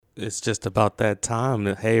It's just about that time.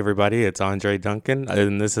 Hey, everybody, it's Andre Duncan,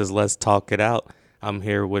 and this is Let's Talk It Out. I'm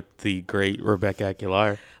here with the great Rebecca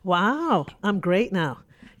Aguilar. Wow, I'm great now.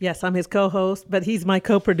 Yes, I'm his co host, but he's my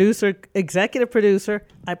co producer, executive producer.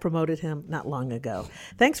 I promoted him not long ago.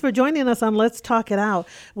 Thanks for joining us on Let's Talk It Out,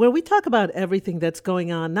 where we talk about everything that's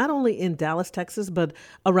going on, not only in Dallas, Texas, but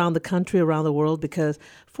around the country, around the world, because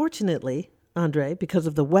fortunately, Andre, because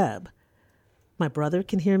of the web, my brother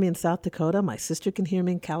can hear me in South Dakota, my sister can hear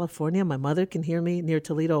me in California, my mother can hear me near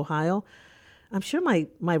Toledo, Ohio. I'm sure my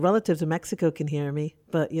relatives in Mexico can hear me,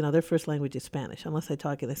 but their first language is Spanish, unless I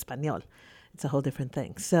talk in Espanol. It's a whole different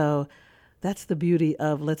thing. So that's the beauty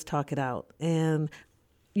of Let's Talk It Out. And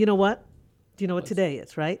you know what? Do you know what today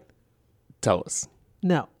is, right? Tell us.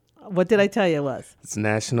 No. What did I tell you it was? It's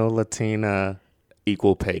National Latina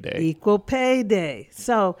Equal Pay Day. Equal Pay Day.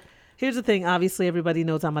 So here's the thing. Obviously, everybody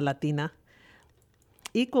knows I'm a Latina.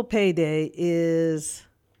 Equal Pay Day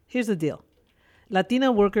here's the deal.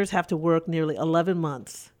 Latina workers have to work nearly 11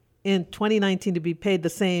 months in 2019 to be paid the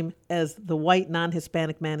same as the white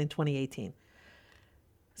non-Hispanic man in 2018.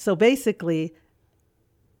 So basically,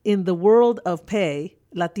 in the world of pay,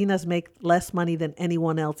 Latinas make less money than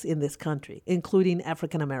anyone else in this country, including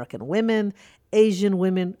African American women, Asian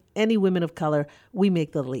women, any women of color. We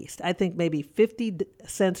make the least. I think maybe 50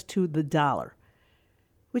 cents to the dollar,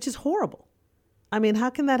 which is horrible. I mean, how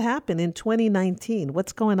can that happen in 2019?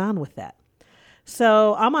 What's going on with that?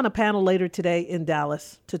 So I'm on a panel later today in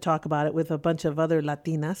Dallas to talk about it with a bunch of other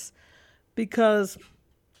Latinas, because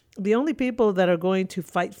the only people that are going to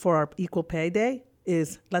fight for our equal pay day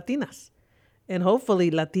is Latinas, and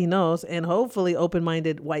hopefully Latinos, and hopefully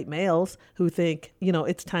open-minded white males who think,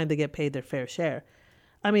 it's time to get paid their fair share.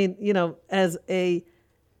 I mean, as a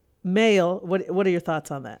male, what are your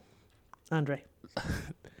thoughts on that, Andre?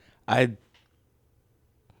 I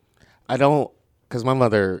don't, because my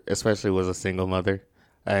mother especially was a single mother,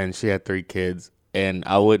 and she had 3 kids, and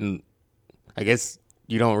I guess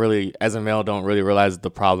you don't really, as a male, don't really realize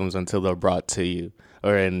the problems until they're brought to you,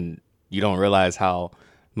 and you don't realize how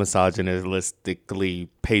misogynistically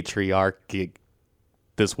patriarchic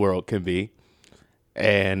this world can be.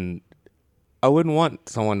 And I wouldn't want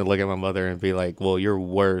someone to look at my mother and be like, well, you're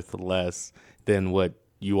worth less than what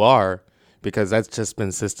you are, because that's just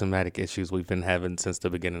been systematic issues we've been having since the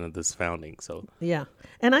beginning of this founding. So yeah.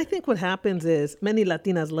 And I think what happens is many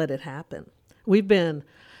Latinas let it happen. We've been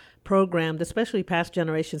programmed, especially past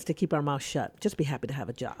generations, to keep our mouth shut. Just be happy to have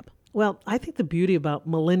a job. Well, I think the beauty about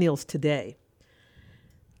millennials today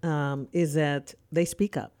is that they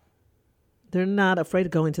speak up. They're not afraid to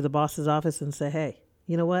go into the boss's office and say, hey,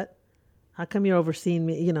 you know what? How come you're overseeing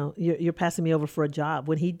me? You're passing me over for a job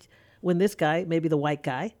when this guy, maybe the white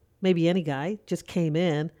guy, maybe any guy, just came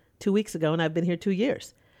in 2 weeks ago and I've been here 2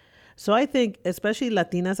 years. So I think, especially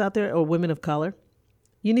Latinas out there or women of color,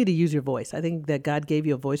 you need to use your voice. I think that God gave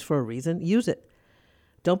you a voice for a reason. Use it.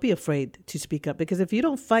 Don't be afraid to speak up, because if you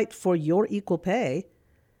don't fight for your equal pay,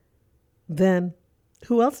 then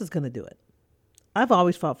who else is going to do it? I've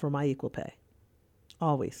always fought for my equal pay.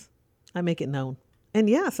 Always. I make it known. And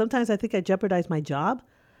yeah, sometimes I think I jeopardize my job.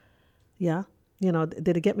 Yeah.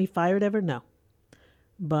 Did it get me fired ever? No.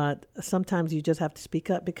 But sometimes you just have to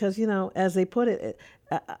speak up because, as they put it,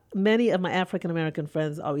 many of my African-American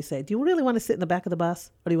friends always say, do you really want to sit in the back of the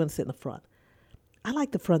bus or do you want to sit in the front? I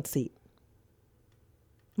like the front seat.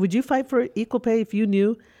 Would you fight for equal pay if you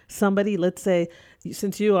knew somebody, let's say,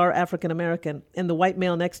 since you are African-American and the white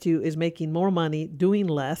male next to you is making more money, doing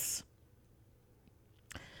less,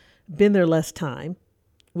 been there less time,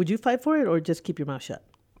 would you fight for it or just keep your mouth shut?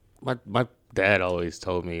 my dad always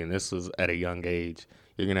told me, and this was at a young age,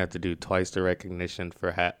 you're gonna have to do twice the recognition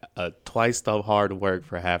for twice the hard work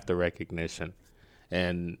for half the recognition.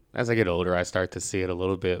 And as I get older, I start to see it a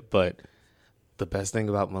little bit. But the best thing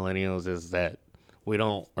about millennials is that we're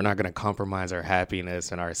not gonna compromise our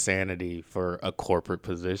happiness and our sanity for a corporate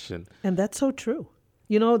position. And that's so true.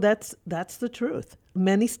 That's the truth.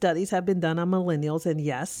 Many studies have been done on millennials, and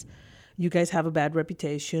yes, you guys have a bad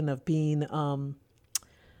reputation of being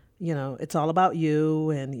it's all about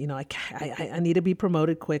you, and, I need to be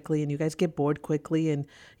promoted quickly, and you guys get bored quickly, and,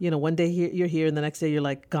 one day you're here and the next day you're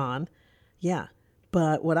like gone. Yeah.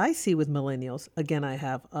 But what I see with millennials, again, I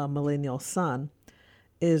have a millennial son,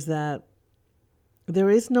 is that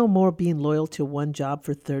there is no more being loyal to one job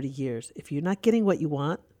for 30 years. If you're not getting what you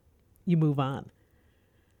want, you move on.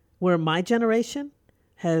 Where my generation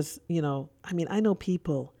has, I know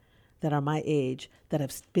people that are my age that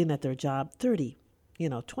have been at their job 30,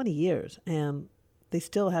 20 years, and they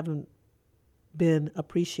still haven't been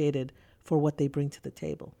appreciated for what they bring to the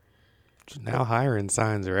table. Now hiring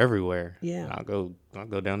signs are everywhere. Yeah. I'll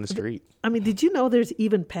go down the street. I mean, did you know there's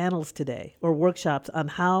even panels today or workshops on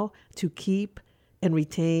how to keep and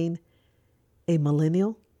retain a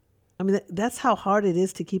millennial? I mean, that's how hard it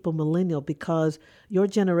is to keep a millennial, because your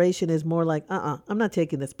generation is more like, I'm not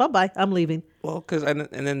taking this. Bye-bye, I'm leaving. Well, and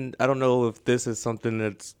then I don't know if this is something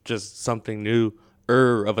that's just something new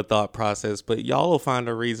of a thought process, but y'all will find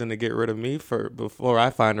a reason to get rid of me before I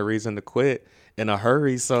find a reason to quit in a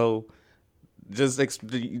hurry. So just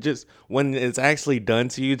when it's actually done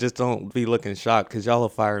to you, just don't be looking shocked, because y'all will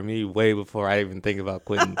fire me way before I even think about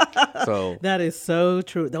quitting. So that is so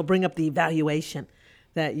true. They'll bring up the evaluation.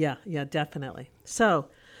 Yeah, definitely. So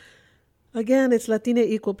again, it's Latina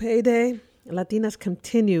Equal Pay Day. Latinas,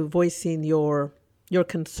 continue voicing your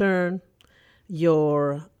concern,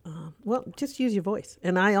 just use your voice.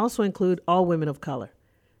 And I also include all women of color.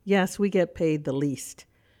 Yes, we get paid the least,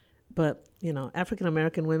 but African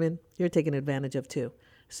American women, you're taken advantage of too.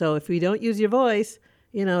 So if you don't use your voice,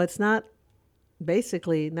 it's not about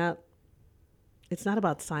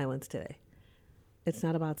silence today. It's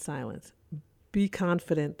not about silence. Be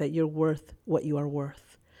confident that you're worth what you are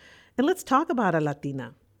worth. And let's talk about a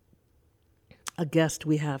Latina, a guest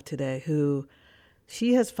we have today who,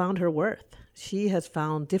 she has found her worth. She has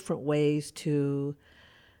found different ways to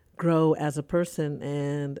grow as a person,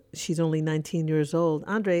 and she's only 19 years old.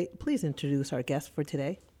 Andre, please introduce our guest for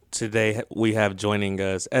today. Today we have joining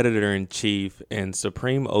us Editor-in-Chief and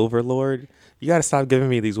Supreme Overlord. You got to stop giving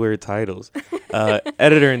me these weird titles.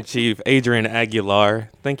 Editor-in-Chief Adrienne Aguilar,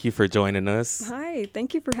 thank you for joining us. Hi,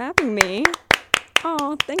 thank you for having me.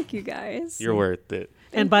 Oh, thank you guys. You're worth it.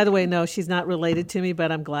 And by the way, no, she's not related to me,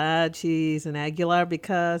 but I'm glad she's an Aguilar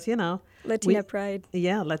because, Latina pride.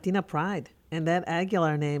 Yeah, Latina pride. And that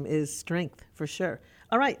Aguilar name is strength for sure.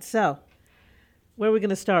 All right, so where are we going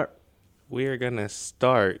to start? We're going to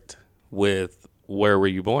start with, where were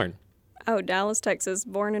you born? Oh, Dallas, Texas,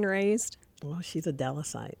 born and raised. Well, she's a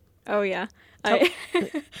Dallasite. Oh, yeah. I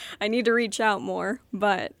need to reach out more,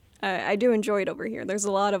 but I do enjoy it over here. There's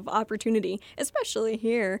a lot of opportunity, especially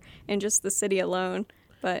here in just the city alone.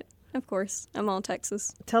 But, of course, I'm all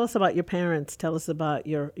Texas. Tell us about your parents. Tell us about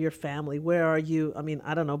your family. Where are you? I mean,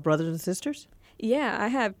 I don't know, brothers and sisters? Yeah, I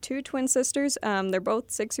have two twin sisters. They're both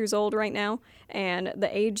 6 years old right now, and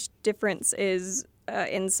the age difference is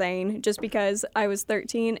insane just because I was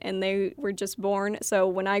 13 and they were just born. So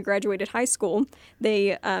when I graduated high school,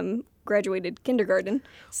 they graduated kindergarten.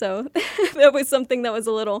 So that was something that was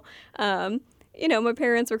a little, my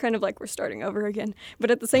parents were kind of like, we're starting over again. But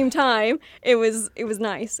at the same time, it was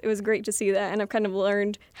nice. It was great to see that. And I've kind of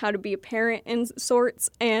learned how to be a parent in sorts.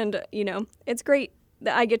 And, it's great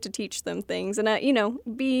that I get to teach them things and,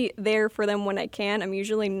 be there for them when I can. I'm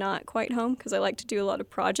usually not quite home because I like to do a lot of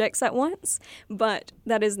projects at once, but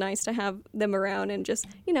that is nice to have them around and just,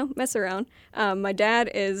 mess around. My dad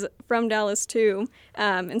is from Dallas too,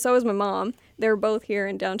 and so is my mom. They're both here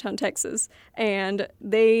in downtown Texas, and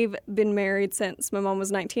they've been married since my mom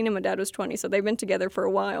was 19 and my dad was 20, so they've been together for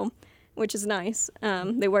a while, which is nice.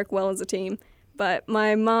 They work well as a team. But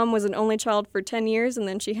my mom was an only child for 10 years, and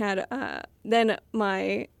then she had, then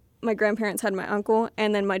my grandparents had my uncle,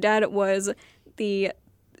 and then my dad was the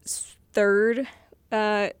third,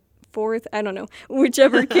 fourth, I don't know,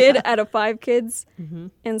 whichever kid out of 5 kids. Mm-hmm.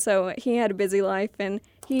 And so he had a busy life, and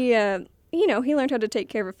he learned how to take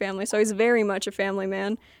care of a family, so he's very much a family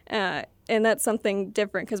man, and that's something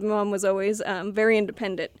different because my mom was always very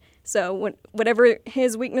independent. So whatever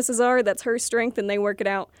his weaknesses are, that's her strength, and they work it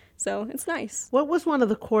out. So it's nice. What was one of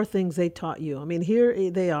the core things they taught you? I mean,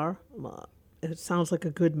 here they are. It sounds like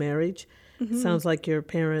a good marriage. Mm-hmm. It sounds like your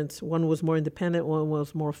parents, one was more independent, one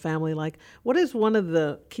was more family-like. What is one of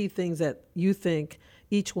the key things that you think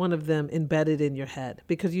each one of them embedded in your head?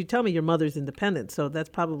 Because you tell me your mother's independent, so that's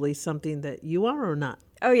probably something that you are or not.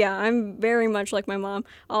 Oh, yeah, I'm very much like my mom.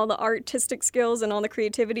 All the artistic skills and all the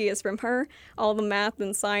creativity is from her. All the math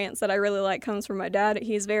and science that I really like comes from my dad.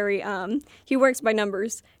 He's very, he works by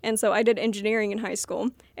numbers. And so I did engineering in high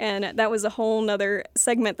school. And that was a whole nother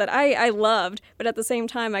segment that I loved. But at the same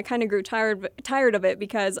time, I kind of grew tired of it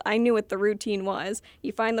because I knew what the routine was.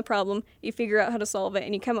 You find the problem, you figure out how to solve it,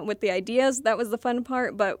 and you come up with the ideas. That was the fun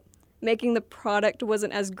part. But making the product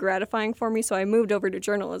wasn't as gratifying for me, so I moved over to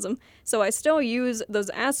journalism. So I still use those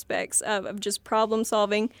aspects of just problem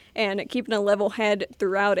solving and keeping a level head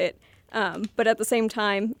throughout it. But at the same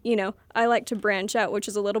time, I like to branch out, which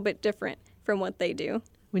is a little bit different from what they do.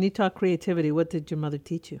 When you talk creativity, what did your mother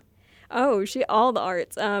teach you? Oh, all the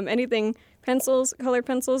arts. Anything, pencils, colored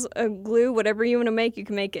pencils, glue, whatever you want to make, you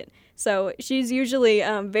can make it. So she's usually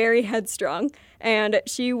very headstrong, and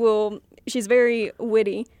she's very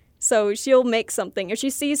witty. So she'll make something. If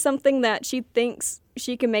she sees something that she thinks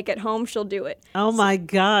she can make at home, she'll do it. Oh my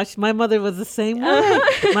gosh, my mother was the same way.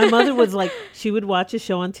 My mother was like, she would watch a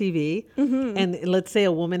show on TV, and let's say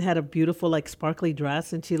a woman had a beautiful, like, sparkly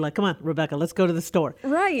dress, and she'd like, come on, Rebecca, let's go to the store.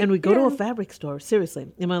 Right, And we go to yeah. a fabric store, seriously.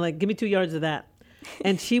 And I'm like, give me 2 yards of that.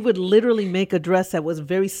 And she would literally make a dress that was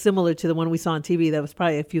very similar to the one we saw on TV that was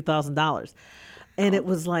probably a few $1,000s. And it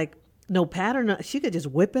was like, no pattern. She could just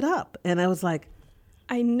whip it up. And I was like,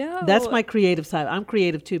 I know. that's my creative side. I'm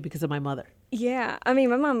creative too because of my mother. Yeah, I mean,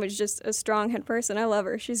 my mom was just a strong-head person. I love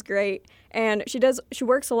her. She's great. And she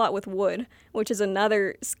works a lot with wood, which is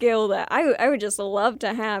another skill that I would just love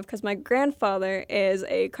to have because my grandfather is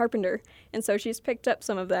a carpenter. And so she's picked up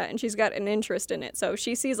some of that, and she's got an interest in it. So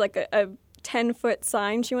she sees like a 10-foot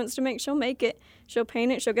sign she wants to make. She'll make it. She'll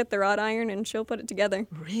paint it. She'll get the wrought iron, and she'll put it together.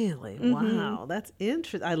 Really? Wow. That's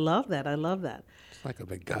interesting. I love that. I love that. It's like a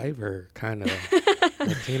MacGyver kind of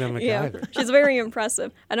Latina MacGyver. Yeah, she's very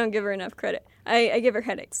impressive. I don't give her enough credit. I give her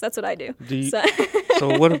headaches. That's what I do.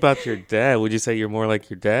 So what about your dad? Would you say you're more like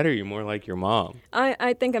your dad or you're more like your mom?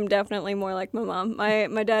 I think I'm definitely more like my mom.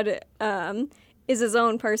 My dad is his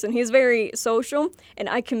own person. He's very social, and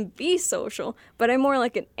I can be social, but I'm more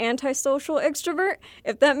like an antisocial extrovert,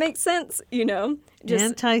 if that makes sense. Just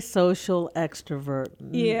Antisocial extrovert.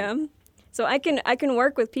 yeah. So I can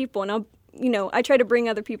work with people, and I try to bring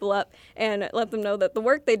other people up and let them know that the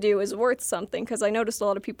work they do is worth something, because I noticed a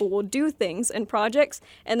lot of people will do things and projects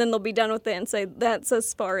and then they'll be done with it and say, that's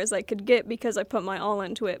as far as I could get because I put my all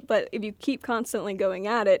into it. But if you keep constantly going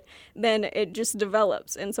at it, then it just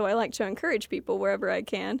develops. And so I like to encourage people wherever I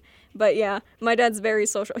can. But yeah, my dad's very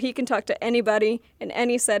social. He can talk to anybody in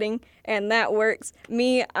any setting, and that works.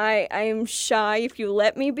 Me, I am shy if you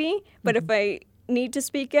let me be, but if I need to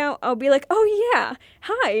speak out, I'll be like, oh yeah,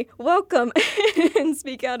 hi, welcome, and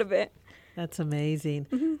speak out of it. That's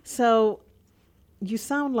amazing. So you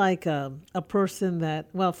sound like a person that,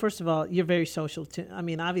 well, first of all, you're very social too. I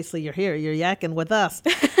mean, obviously you're here, you're yakking with us.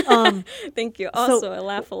 Thank you. Also, I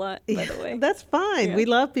laugh a lot, by the way. That's fine. Yeah. We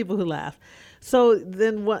love people who laugh. So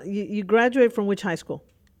then what, you graduated from which high school?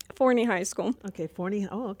 Forney High School. Okay, Forney.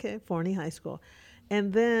 Oh, okay, Forney High School.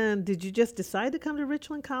 And then did you just decide to come to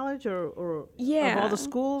Richland College or Yeah. of all the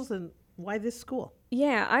schools, and why this school?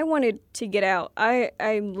 Yeah, I wanted to get out.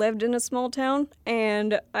 I lived in a small town,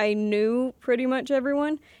 and I knew pretty much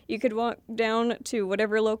everyone. You could walk down to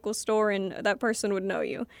whatever local store, and that person would know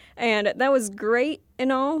you. And that was great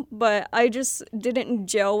and all, but I just didn't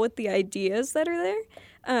gel with the ideas that are there.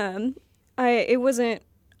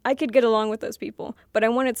 I could get along with those people, but I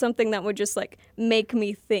wanted something that would just like make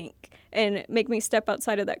me think and make me step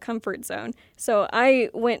outside of that comfort zone. So I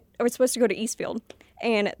was supposed to go to Eastfield,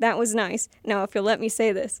 and that was nice. Now, if you'll let me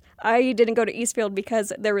say this, I didn't go to Eastfield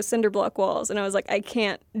because there were cinder block walls, and I was like, I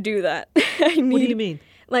can't do that. What do you mean?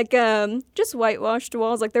 Like, just whitewashed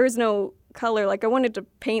walls. Like, there was no color. Like, I wanted to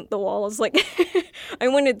paint the walls. Like, I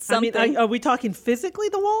wanted something. I mean, are we talking physically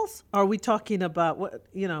the walls? Or are we talking about what,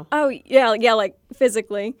 Oh, yeah, like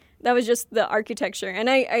physically. That was just the architecture. And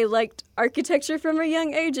I liked architecture from a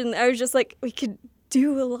young age, and I was just like, we could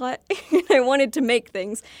do a lot. And I wanted to make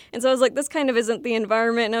things. And so I was like, this kind of isn't the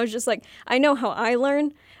environment. And I was just like, I know how I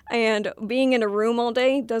learn, and being in a room all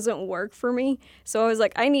day doesn't work for me. So I was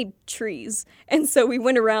like, I need trees. And so we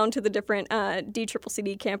went around to the different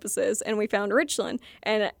DCCCD campuses, and we found Richland.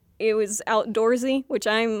 And it was outdoorsy, which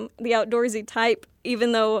I'm the outdoorsy type,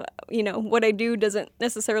 even though, what I do doesn't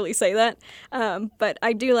necessarily say that. But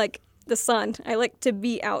I do like the sun. I like to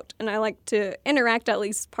be out, and I like to interact at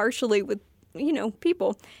least partially with,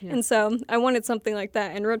 people. Yeah. And so I wanted something like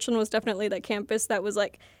that. And Richland was definitely that campus that was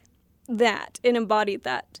like that and embodied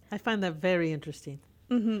that. I find that very interesting.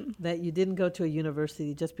 Mm-hmm. That you didn't go to a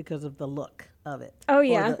university just because of the look of it. Oh,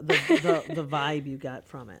 yeah. Or the vibe you got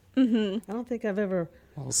from it. Mm-hmm. I don't think I've ever...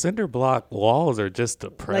 Well, cinder block walls are just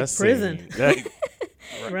depressing. Like prison.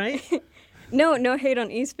 Right? No hate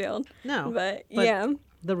on Eastfield. No. But yeah.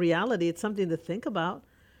 The reality, it's something to think about.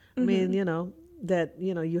 Mm-hmm. I mean, that,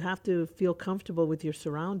 you have to feel comfortable with your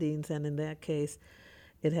surroundings. And in that case,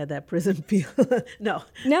 it had that prison feel. No,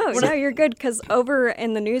 you're good, because over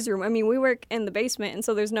in the newsroom, I mean, we work in the basement, and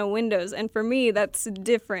so there's no windows. And for me, that's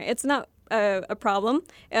different. It's not a problem.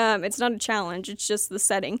 It's not a challenge. It's just the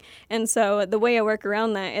setting. And so the way I work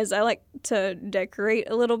around that is I like to decorate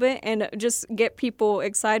a little bit and just get people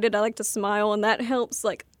excited. I like to smile, and that helps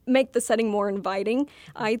like make the setting more inviting,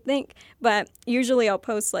 I think. But usually I'll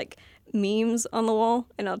post like memes on the wall,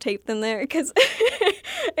 and I'll tape them there because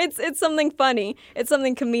it's something funny. It's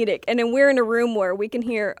something comedic. And then we're in a room where we can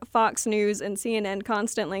hear Fox News and CNN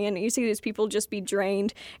constantly, and you see these people just be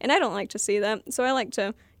drained. And I don't like to see that, so I like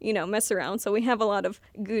to, mess around. So we have a lot of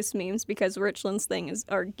goose memes because Richland's thing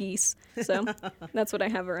are geese. So that's what I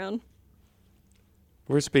have around.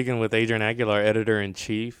 We're speaking with Adrienne Aguilar,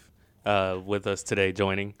 editor-in-chief, with us today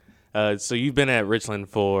joining. So you've been at Richland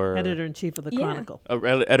for... Editor-in-chief of the Chronicle.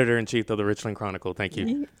 Editor-in-chief of the Richland Chronicle. Thank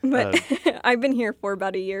you. But I've been here for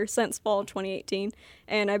about a year, since fall 2018.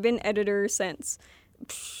 And I've been editor since,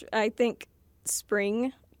 I think,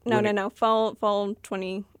 spring. Fall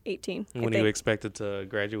 2018. When are you expected to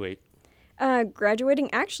graduate?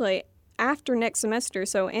 Graduating, actually, after next semester,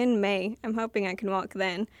 so in May. I'm hoping I can walk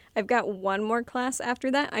then. I've got one more class after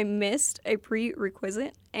that. I missed a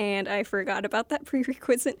prerequisite, and I forgot about that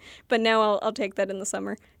prerequisite. But now I'll take that in the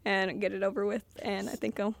summer and get it over with, and I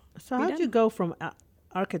think I'll So how'd you go from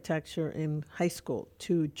architecture in high school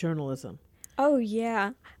to journalism? Oh,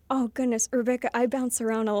 yeah. Oh, goodness, Rebecca, I bounce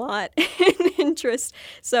around a lot in interest.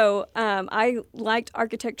 So I liked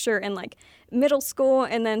architecture in, middle school,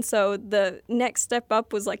 and then so the next step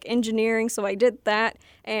up was, engineering, so I did that.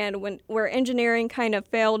 And where engineering kind of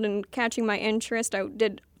failed in catching my interest, I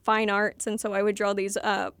did fine arts, and so I would draw these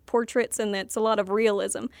portraits, and it's a lot of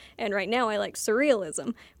realism. And right now I like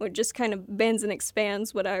surrealism, which just kind of bends and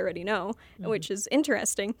expands what I already know, which is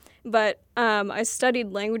interesting. But I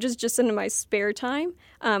studied languages just in my spare time.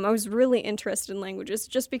 I was really interested in languages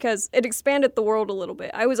just because it expanded the world a little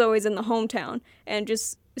bit. I was always in the hometown, and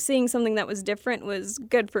just seeing something that was different was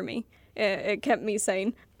good for me. It kept me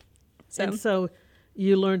sane. And so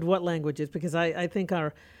you learned what languages? Because I think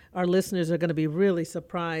our listeners are going to be really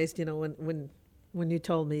surprised, when you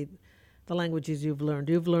told me the languages you've learned.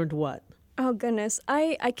 You've learned what? Oh, goodness.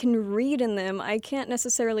 I can read in them. I can't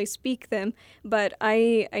necessarily speak them, but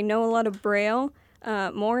I know a lot of Braille.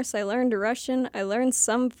 Morse, I learned Russian. I learned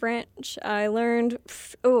some French. I learned,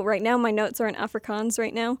 right now my notes are in Afrikaans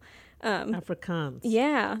right now. Afrikaans.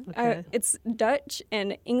 Yeah. Okay. It's Dutch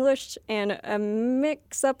and English and a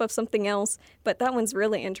mix-up of something else, but that one's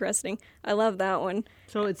really interesting. I love that one.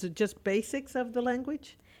 So it's just basics of the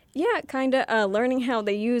language? Yeah, kind of learning how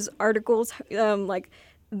they use articles like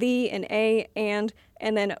the and a and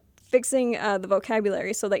then fixing the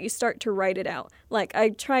vocabulary so that you start to write it out. Like I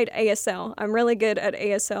tried ASL. I'm really good at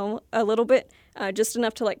ASL a little bit, just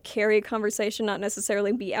enough to carry a conversation, not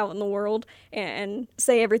necessarily be out in the world and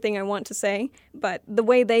say everything I want to say. But the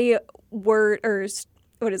way they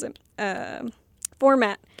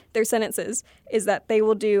format their sentences is that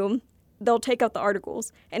they'll take out the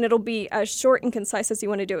articles, and it'll be as short and concise as you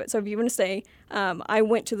want to do it. So if you want to say, I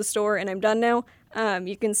went to the store and I'm done now,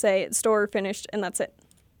 you can say store finished, and that's it.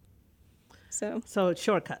 So it's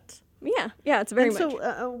shortcuts. Yeah, it's very much.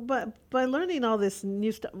 So, but by learning all this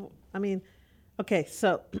new stuff, okay,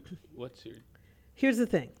 so here's the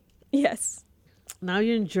thing. Yes. Now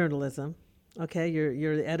you're in journalism, okay?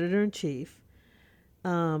 You're the editor-in-chief,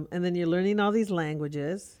 and then you're learning all these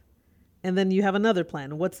languages, and then you have another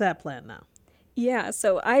plan. What's that plan now? Yeah,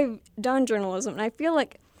 so I've done journalism, and I feel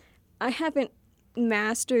like I haven't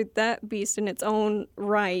mastered that beast in its own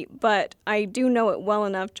right, but I do know it well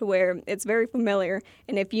enough to where it's very familiar,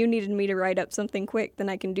 and if you needed me to write up something quick, then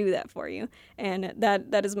I can do that for you, and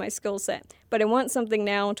that is my skill set. But I want something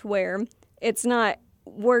now to where it's not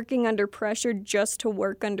working under pressure just to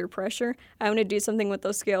work under pressure. I want to do something with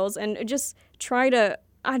those skills and just try to,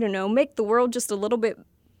 make the world just a little bit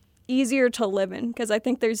easier to live in, because I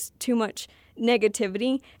think there's too much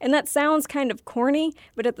negativity, and that sounds kind of corny,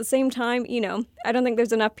 but at the same time, I don't think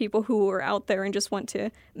there's enough people who are out there and just want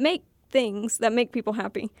to make things that make people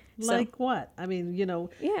happy. Like what?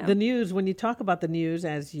 The news, when you talk about the news,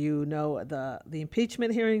 as you know, the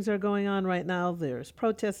impeachment hearings are going on right now. There's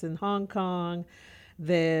protests in Hong Kong.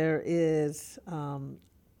 There is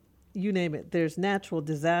you name it. There's natural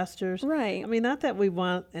disasters. Right. Not that we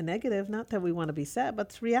want a negative, not that we want to be sad, but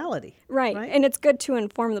it's reality. Right. And it's good to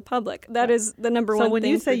inform the public. That is the number one thing. So when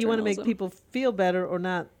you say you want to make people feel better or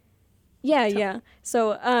not. Yeah.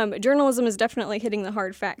 So journalism is definitely hitting the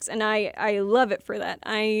hard facts, and I love it for that.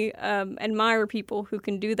 I admire people who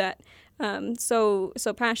can do that so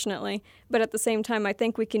passionately. But at the same time, I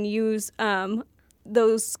think we can use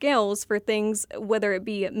those skills for things, whether it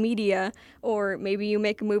be media or maybe you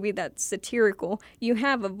make a movie that's satirical. You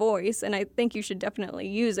have a voice, and I think you should definitely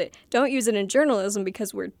use it. Don't use it in journalism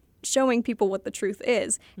because we're showing people what the truth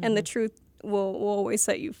is, and the truth will always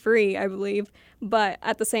set you free, I believe. But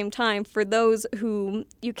at the same time, for those who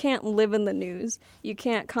you can't live in the news, you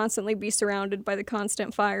can't constantly be surrounded by the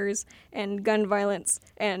constant fires and gun violence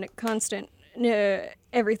and constant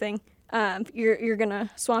everything. You're gonna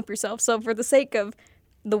swamp yourself. So for the sake of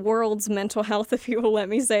the world's mental health, if you will let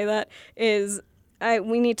me say that,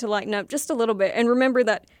 we need to lighten up just a little bit and remember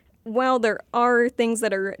that while there are things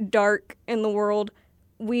that are dark in the world,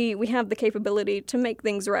 we have the capability to make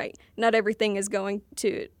things right. Not everything is going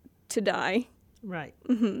to die. Right.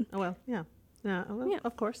 Mm-hmm. Oh, well, yeah. Well, Yeah.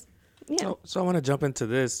 Of course. Yeah. So I want to jump into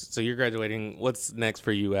this. So you're graduating. What's next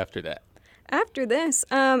for you after that? After this,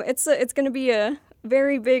 it's going to be a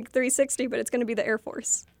very big 360, but it's going to be the Air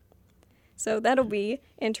Force. So that'll be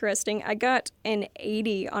interesting. I got an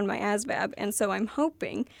 80 on my ASVAB, and so I'm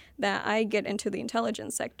hoping that I get into the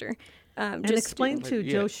intelligence sector. And just explain to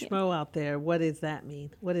Yeah. Joe Schmo out there, what does that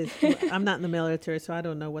mean? I'm not in the military, so I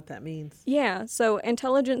don't know what that means. Yeah, so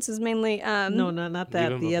intelligence is mainly... No, not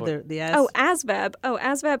that. Even The before- other, the ASVAB.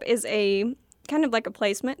 ASVAB is a kind of like a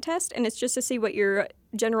placement test, and it's just to see what your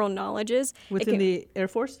general knowledge is. within the Air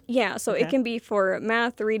Force? Yeah, so Okay. it can be for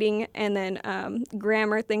math, reading, and then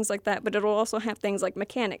grammar, things like that. But it'll also have things like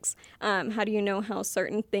mechanics. How do you know how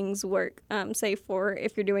certain things work? Say for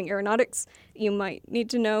if you're doing aeronautics, you might need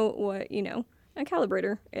to know what, a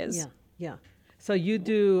calibrator is. Yeah. So you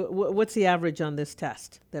do, what's the average on this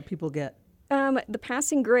test that people get? The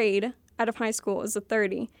passing grade out of high school is a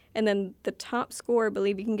 30, and then the top score I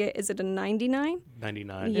believe you can get, is it a 99?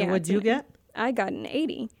 99. Yeah, And what'd it's you an- get? I got an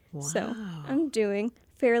 80. So Wow. I'm doing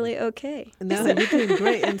fairly okay. No, you're doing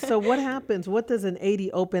great. And so what happens? What does an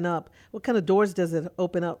 80 open up? What kind of doors does it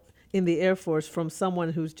open up in the Air Force from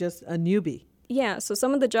someone who's just a newbie? Yeah, so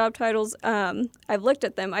some of the job titles, I've looked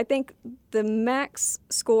at them. I think the max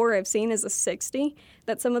score I've seen is a 60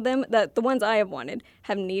 that some of them, that the ones I have wanted,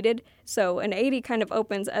 have needed. So an 80 kind of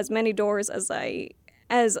opens as many doors as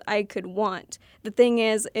I could want. The thing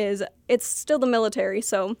is it's still the military,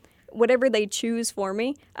 so whatever they choose for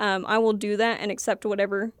me, I will do that and accept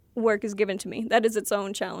whatever work is given to me. That is its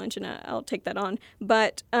own challenge, and I'll take that on.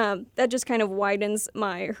 But that just kind of widens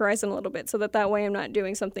my horizon a little bit, so that way I'm not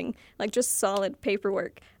doing something like just solid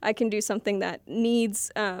paperwork. I can do something that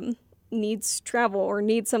needs travel or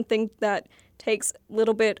needs something that takes a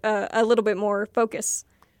little bit more focus.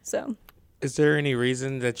 So. Is there any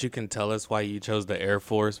reason that you can tell us why you chose the Air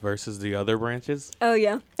Force versus the other branches? Oh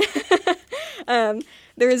yeah.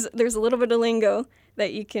 There's a little bit of lingo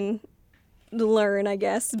that you can learn, I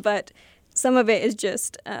guess, but some of it is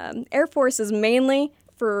just Air Force is mainly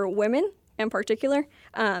for women in particular.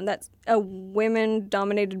 That's a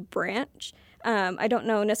women-dominated branch. I don't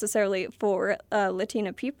know necessarily for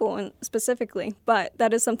Latina people specifically, but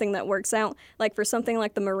that is something that works out. Like for something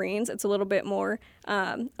like the Marines, it's a little bit more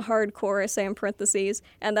hardcore, I say in parentheses,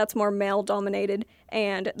 and that's more male-dominated,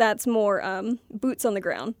 and that's more boots on the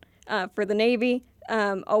ground. For the Navy,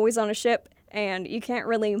 always on a ship, and you can't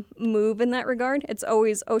really move in that regard. It's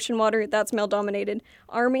always ocean water, that's male-dominated.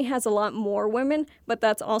 Army has a lot more women, but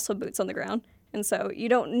that's also boots on the ground. And so you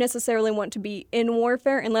don't necessarily want to be in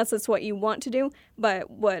warfare unless it's what you want to do. But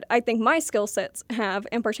what I think my skill sets have,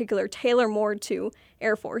 in particular, tailor more to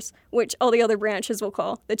Air Force, which all the other branches will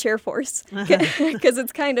call the Chair Force, because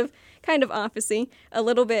it's kind of officey, a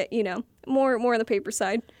little bit, more on the paper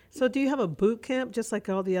side. So do you have a boot camp just like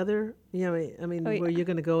all the other, where you're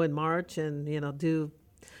going to go in March and, do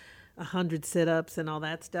 100 sit-ups and all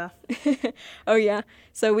that stuff? Oh, yeah.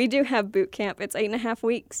 So we do have boot camp. It's 8.5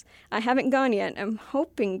 weeks. I haven't gone yet. I'm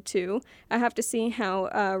hoping to. I have to see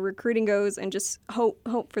how recruiting goes and just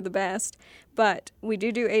hope for the best. But we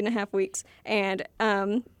do 8.5 weeks. And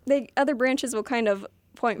the other branches will kind of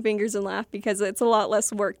point fingers and laugh because it's a lot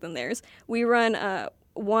less work than theirs. We run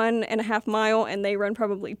 1.5 mile and they run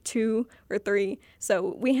probably 2 or 3.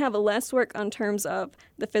 So we have less work on terms of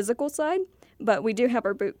the physical side. But we do have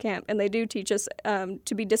our boot camp, and they do teach us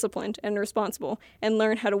to be disciplined and responsible and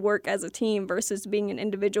learn how to work as a team versus being an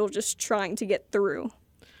individual just trying to get through.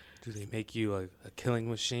 Do they make you a killing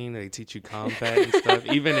machine? They teach you combat and stuff,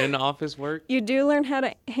 even in office work? You do learn how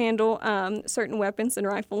to handle certain weapons and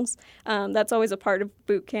rifles. That's always a part of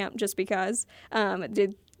boot camp just because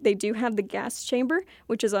they do have the gas chamber,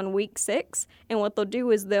 which is on week 6. And what they'll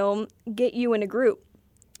do is they'll get you in a group.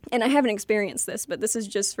 And I haven't experienced this, but this is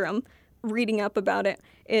just from reading up about it,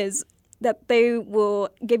 is that they will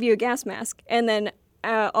give you a gas mask and then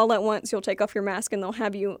all at once you'll take off your mask and they'll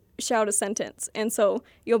have you shout a sentence, and so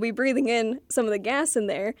you'll be breathing in some of the gas in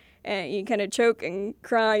there and you kind of choke and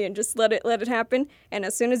cry and just let it happen, and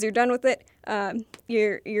as soon as you're done with it,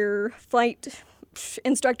 your flight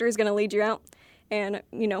instructor is going to lead you out and,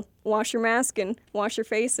 wash your mask and wash your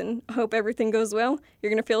face and hope everything goes well.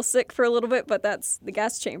 You're going to feel sick for a little bit, but that's the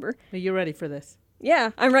gas chamber. Are you ready for this?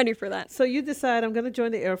 Yeah, I'm ready for that. So you decide, I'm going to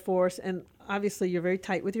join the Air Force, and obviously you're very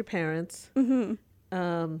tight with your parents.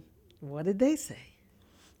 Mm-hmm. What did they say?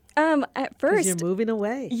 At 'Cause first, you're moving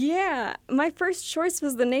away. yeah, my first choice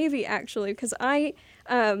was the Navy, actually, because I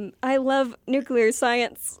love nuclear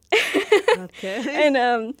science. Okay.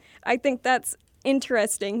 And I think that's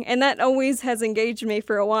interesting, and that always has engaged me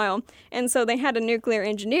for a while. And so they had a nuclear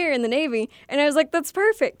engineer in the Navy, and I was like, that's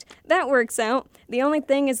perfect. That works out. The only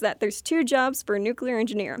thing is that there's 2 jobs for a nuclear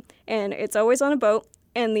engineer, and it's always on a boat,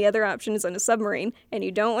 and the other option is on a submarine, and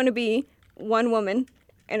you don't want to be one woman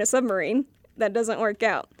in a submarine. That doesn't work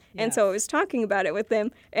out. And so I was talking about it with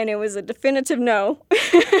them, and it was a definitive no,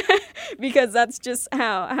 because that's just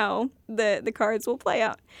how the cards will play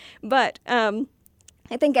out. But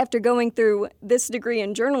I think after going through this degree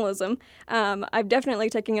in journalism, I've definitely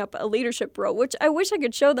taken up a leadership role, which I wish I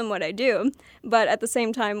could show them what I do. But at the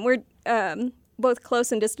same time, we're both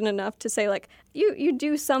close and distant enough to say, like, you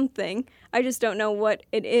do something. I just don't know what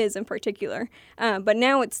it is in particular. But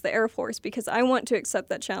now it's the Air Force, because I want to accept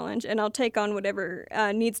that challenge, and I'll take on whatever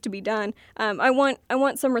needs to be done. I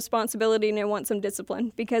want some responsibility, and I want some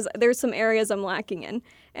discipline, because there's some areas I'm lacking in,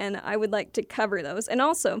 and I would like to cover those. And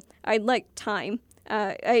also, I'd like time.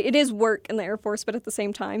 It is work in the Air Force, but at the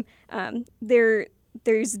same time,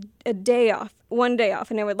 there's a day off, one day off,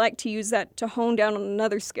 and I would like to use that to hone down on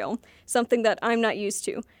another skill, something that I'm not used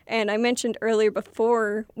to. And I mentioned earlier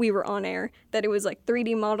before we were on air that it was like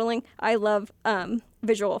 3D modeling. I love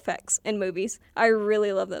visual effects in movies. I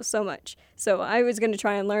really love those so much. So I was going to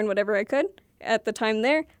try and learn whatever I could. At the time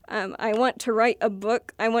there, I want to write a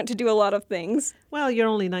book. I want to do a lot of things. Well, you're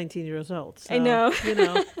only 19 years old. So, I know.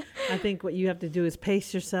 I think what you have to do is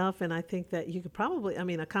pace yourself, and I think that you could probably,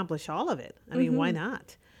 accomplish all of it. I mean, why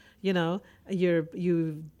not?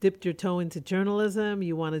 You dipped your toe into journalism.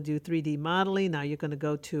 You want to do 3D modeling. Now you're going to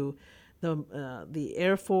go to the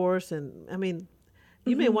Air Force, and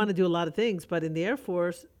you may want to do a lot of things, but in the Air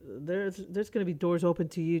Force, there's going to be doors open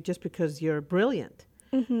to you just because you're brilliant.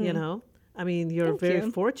 You're Thank very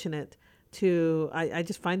you. fortunate to, I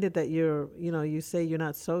just find it that you say you're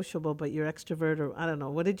not sociable, but you're extrovert, or I don't know.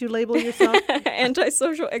 What did you label yourself?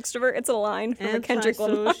 Antisocial extrovert. It's a line from a Kendrick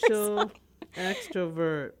Lamar Antisocial song.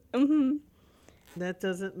 extrovert. That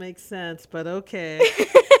doesn't make sense, but okay.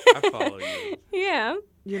 I follow you. Yeah.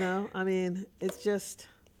 It's just,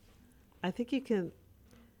 I think you can,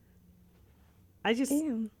 I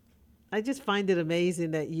just find it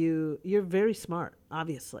amazing that you're very smart,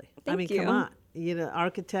 obviously. Thank you. Come on.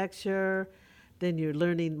 Architecture, then you're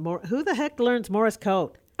learning more. Who the heck learns Morse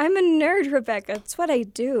code? I'm a nerd, Rebecca. That's what I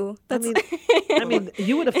do. That's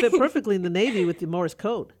You would have fit perfectly in the Navy with the Morse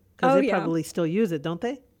code, because they probably still use it, don't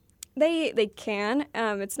they? They can.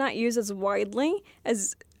 It's not used as widely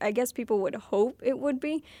as I guess people would hope it would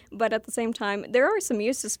be, but at the same time, there are some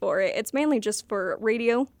uses for it. It's mainly just for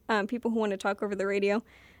radio, people who want to talk over the radio.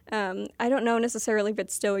 I don't know necessarily if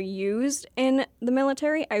it's still used in the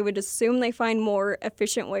military. I would assume they find more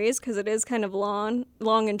efficient ways, because it is kind of long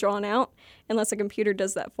and drawn out, unless a computer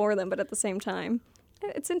does that for them. But at the same time,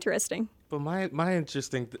 it's interesting. But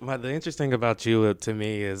the interesting about you to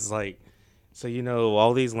me is like, so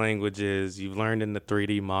all these languages you've learned in the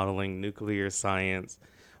 3D modeling, nuclear science.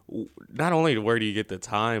 Not only where do you get the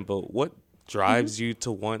time, but what drives you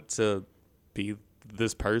to want to be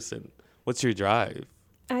this person? What's your drive?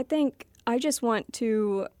 I think I just want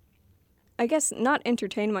to, I guess, not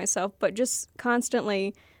entertain myself, but just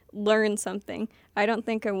constantly learn something. I don't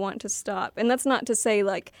think I want to stop. And that's not to say,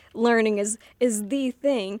 like, learning is the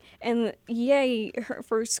thing. And yay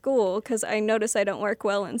for school, because I notice I don't work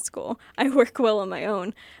well in school. I work well on my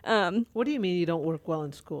own. What do you mean you don't work well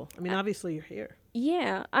in school? Obviously you're here.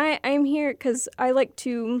 Yeah, I'm here because I like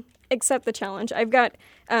to accept the challenge. I've got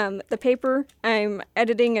the paper I'm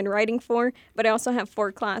editing and writing for, but I also have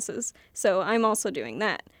 4 classes, so I'm also doing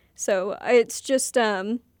that. So it's just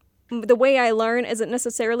the way I learn isn't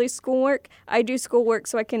necessarily schoolwork. I do schoolwork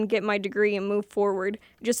so I can get my degree and move forward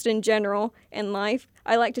just in general in life.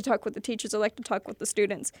 I like to talk with the teachers. I like to talk with the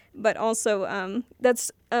students, but also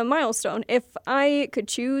that's a milestone. If I could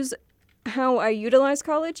choose how I utilize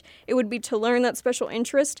college, it would be to learn that special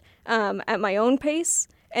interest at my own pace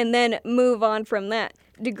and then move on from that.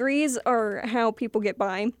 Degrees are how people get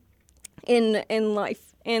by in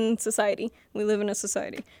life, in society. We live in a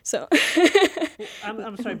society. So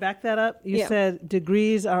I'm sorry, back that up. You said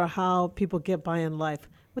degrees are how people get by in life.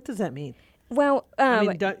 What does that mean? Well,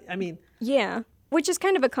 yeah, which is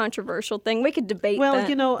kind of a controversial thing. We could debate that.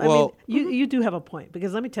 You do have a point,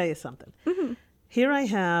 because let me tell you something. Here I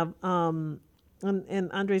have, and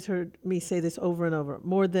Andres heard me say this over and over,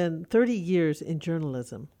 more than 30 years in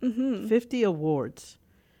journalism, 50 awards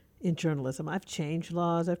in journalism. I've changed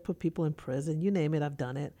laws. I've put people in prison. You name it, I've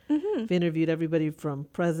done it. I've interviewed everybody from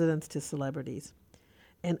presidents to celebrities.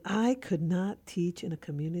 And I could not teach in a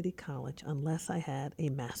community college unless I had a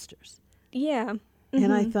master's. Yeah.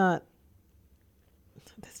 And I thought,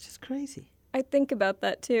 that's just crazy. I think about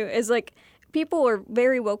that too. Is like people are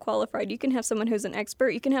very well qualified. You can have someone who's an expert.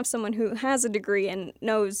 You can have someone who has a degree and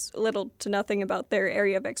knows little to nothing about their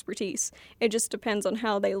area of expertise. It just depends on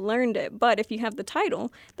how they learned it. But if you have the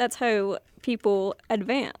title, that's how people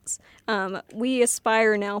advance. We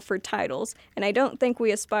aspire now for titles, and I don't think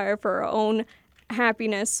we aspire for our own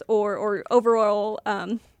happiness or overall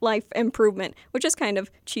life improvement, which is kind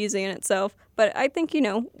of cheesy in itself. But I think,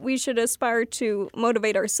 we should aspire to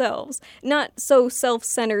motivate ourselves, not so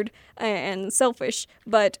self-centered and selfish,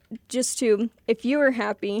 but just to, if you are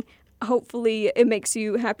happy, hopefully it makes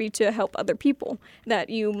you happy to help other people, that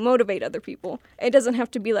you motivate other people. It doesn't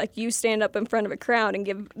have to be like you stand up in front of a crowd and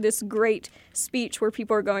give this great speech where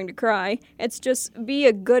people are going to cry. It's just be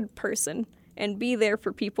a good person and be there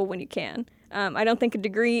for people when you can. I don't think a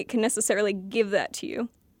degree can necessarily give that to you.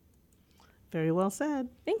 Very well said.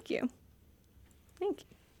 Thank you. Thank you.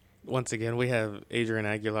 Once again, we have Adrian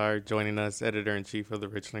Aguilar joining us, editor-in-chief of the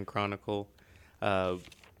Richland Chronicle,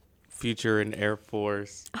 future in Air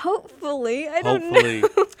Force. Hopefully. I don't know.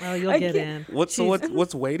 Oh, you'll get in. What's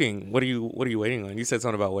waiting? What are you waiting on? You said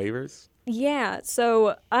something about waivers? Yeah,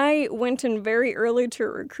 so I went in very early to a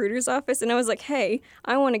recruiter's office, and I was like, hey,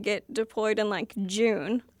 I want to get deployed in like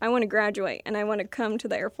June. I want to graduate, and I want to come to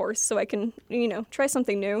the Air Force so I can, try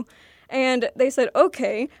something new. And they said,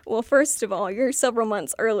 okay, well, first of all, you're several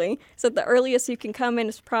months early. So the earliest you can come in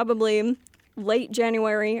is probably late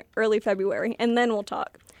January, early February, and then we'll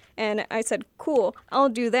talk. And I said, cool, I'll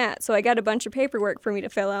do that. So I got a bunch of paperwork for me to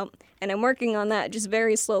fill out, and I'm working on that just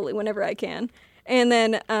very slowly whenever I can. And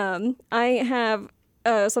then I have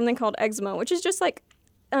something called eczema, which is just like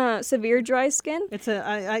severe dry skin. It's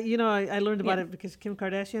I learned about it because Kim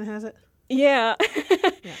Kardashian has it. Yeah.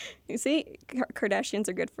 You see, Kardashians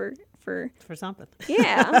are good for something.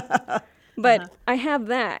 Yeah. But I have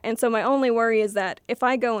that. And so my only worry is that if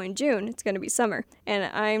I go in June, it's going to be summer, and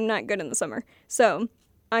I'm not good in the summer. So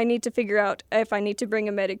I need to figure out if I need to bring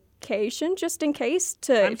a medication just in case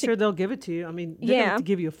I'm sure they'll give it to you. I mean, they're going to have to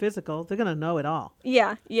give you a physical. They're going to know it all.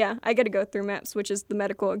 Yeah. I got to go through MAPS, which is the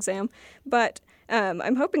medical exam. But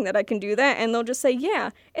I'm hoping that I can do that, and they'll just say,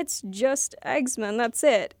 yeah, it's just eczema, and that's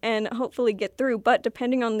it, and hopefully get through. But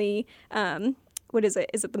depending on the, what is it?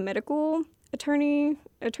 Is it the medical attorney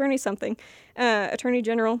something? Attorney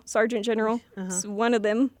General, Sergeant General, it's one of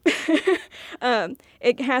them.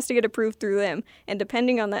 It has to get approved through them. And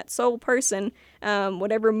depending on that sole person,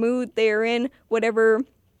 whatever mood they're in, whatever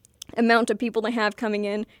amount of people they have coming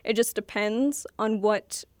in, it just depends on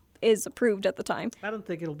what is approved at the time. I don't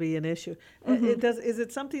think it'll be an issue. It does. Is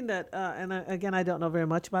it something that, again, I don't know very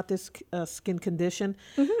much about this skin condition.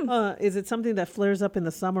 Is it something that flares up in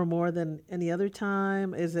the summer more than any other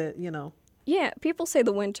time? Is it, Yeah, people say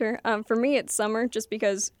the winter. For me, it's summer just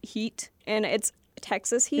because heat, and it's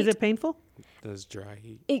Texas heat. Is it painful? Does dry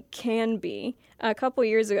heat? It can be. A couple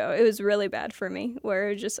years ago, it was really bad for me,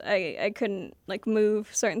 where just I couldn't move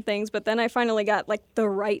certain things. But then I finally got the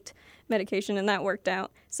right medication, and that worked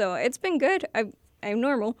out. So it's been good. I'm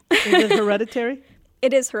normal. Is it hereditary?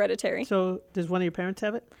 It is hereditary. So does one of your parents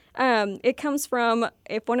have it? It comes from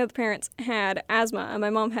if one of the parents had asthma, and my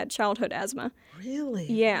mom had childhood asthma.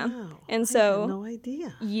 Really? Yeah. Wow. And so I had no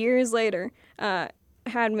idea. Years later,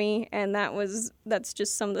 had me, and that's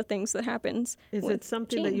just some of the things that happens. Is it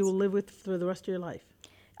something that you will live with for the rest of your life?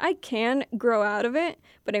 I can grow out of it,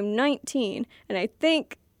 but I'm 19, and I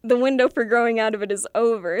think the window for growing out of it is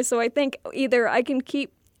over. So I think either I can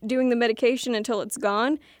keep doing the medication until it's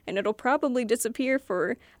gone, and it'll probably disappear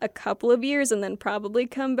for a couple of years and then probably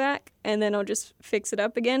come back, and then I'll just fix it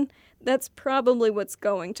up again. That's probably what's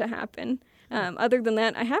going to happen. Other than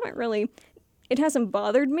that, it hasn't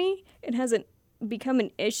bothered me. It hasn't become an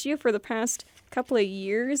issue for the past couple of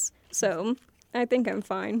years, so I think I'm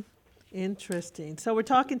fine. Interesting. So we're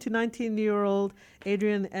talking to 19-year-old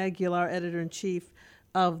Adrian Aguilar, editor-in-chief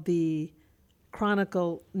of the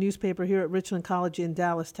Chronicle newspaper here at Richland College in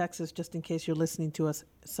Dallas, Texas, just in case you're listening to us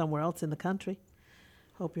somewhere else in the country.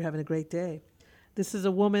 Hope you're having a great day. This is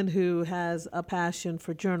a woman who has a passion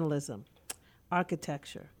for journalism,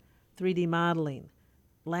 architecture, 3D modeling,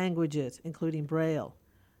 languages, including Braille,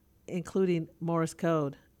 including Morse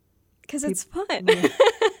code. Because it's fun.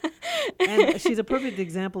 And she's a perfect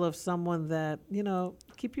example of someone that,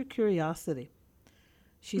 keep your curiosity.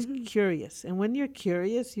 She's curious. And when you're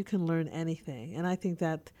curious, you can learn anything. And I think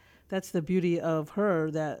that's the beauty of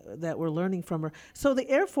her that we're learning from her. So the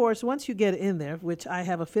Air Force, once you get in there, which I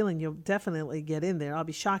have a feeling you'll definitely get in there. I'll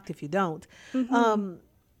be shocked if you don't. And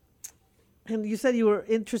you said you were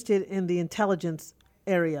interested in the intelligence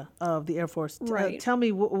area of the Air Force. Right. Tell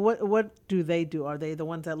me, what do they do? Are they the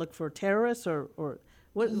ones that look for terrorists, or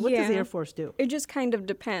what does the Air Force do? It just kind of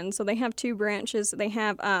depends. So they have two branches. They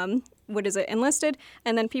have enlisted,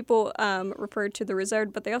 and then people referred to the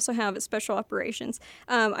reserve, but they also have special operations.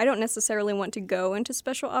 I don't necessarily want to go into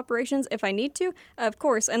special operations. If I need to, of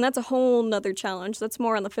course, and that's a whole nother challenge. That's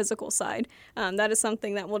more on the physical side. That is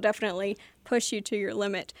something that will definitely push you to your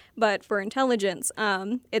limit. But for intelligence,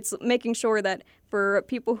 it's making sure that for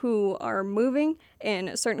people who are moving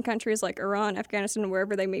in certain countries like Iran, Afghanistan,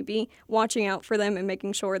 wherever they may be, watching out for them and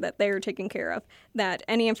making sure that they are taken care of, that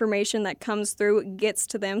any information that comes through gets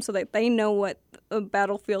to them so that they know what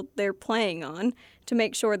battlefield they're playing on, to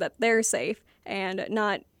make sure that they're safe and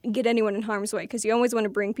not get anyone in harm's way, because you always want to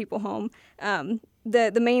bring people home.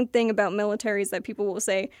 The main thing about military is that people will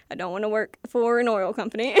say, I don't want to work for an oil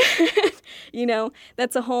company.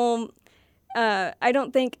 That's a whole... I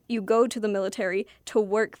don't think you go to the military to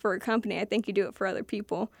work for a company. I think you do it for other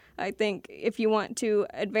people. I think if you want to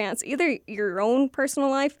advance either your own personal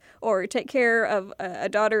life or take care of a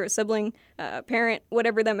daughter, a sibling, a parent,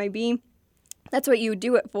 whatever that may be, that's what you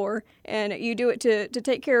do it for. And you do it to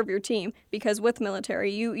take care of your team, because with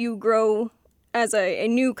military, you grow as a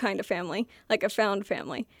new kind of family, like a found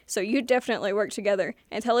family. So you definitely work together.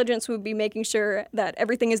 Intelligence would be making sure that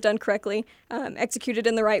everything is done correctly, executed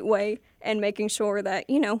in the right way, and making sure that,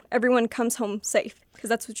 everyone comes home safe, because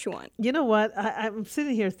that's what you want. You know what? I'm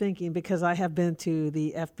sitting here thinking, because I have been to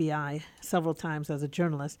the FBI several times as a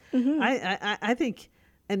journalist. I think,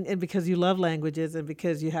 and because you love languages and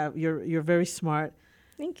because you're very smart,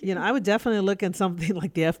 thank you. I would definitely look at something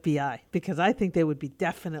like the FBI, because I think they would be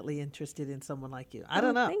definitely interested in someone like you. I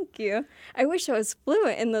don't know. Thank you. I wish I was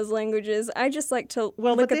fluent in those languages. I just like to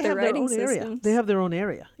look at their writing systems. They have their own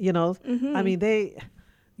area, I mean,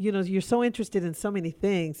 you're so interested in so many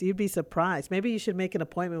things. You'd be surprised. Maybe you should make an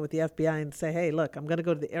appointment with the FBI and say, hey, look, I'm going to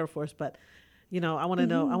go to the Air Force, but, I want to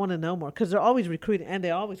know. I want to know more, because they're always recruiting, and they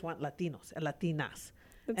always want Latinos and Latinas.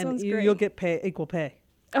 That and sounds great. You'll get equal pay.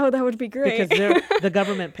 Oh, that would be great. Because the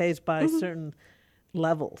government pays by certain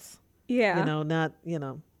levels. Yeah.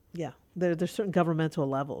 There's certain governmental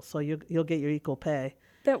levels, so you'll get your equal pay.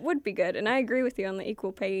 That would be good, and I agree with you on the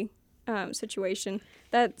equal pay situation.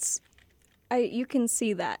 You can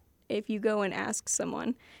see that if you go and ask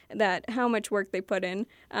someone that how much work they put in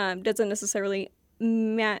doesn't necessarily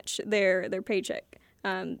match their paycheck.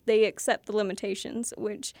 They accept the limitations,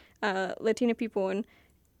 which Latina people in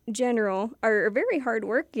general are very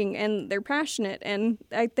hardworking, and they're passionate, and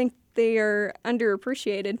I think they are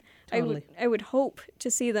underappreciated. Totally. I would hope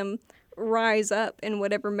to see them rise up in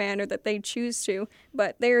whatever manner that they choose to,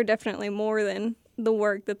 but they are definitely more than the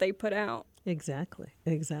work that they put out. Exactly.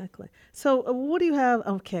 So what do you have?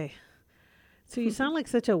 Okay. So you sound like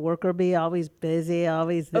such a worker bee, always busy,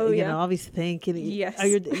 always, always thinking. Yes.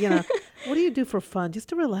 What do you do for fun, just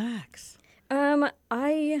to relax?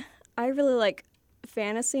 I really like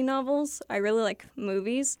fantasy novels. I really like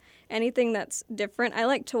movies. Anything that's different. I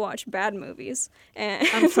like to watch bad movies.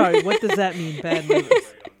 I'm sorry, what does that mean, bad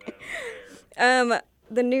movies?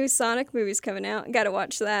 The new Sonic movie's coming out. Got to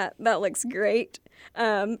watch that. That looks great.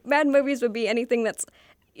 Bad movies would be anything that's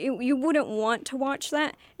you wouldn't want to watch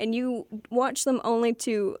that, and you watch them only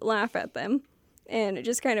to laugh at them and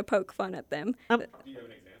just kind of poke fun at them. Do you have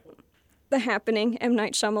an example? The Happening, M.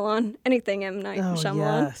 Night Shyamalan, anything M. Night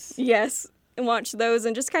Shyamalan. Yes. And watch those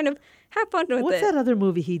and just kind of have fun with it. What's that other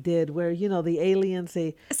movie he did where, the aliens,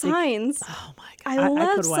 Signs. Oh, my God. I love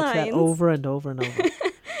I could watch Signs. that over and over and over.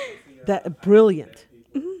 That brilliant.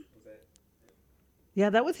 Yeah,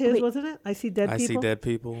 that was his, wasn't it? I See Dead People? I See Dead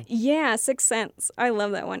People. Yeah, Sixth Sense. I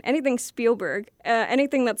love that one. Anything Spielberg.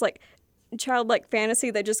 Anything that's like childlike fantasy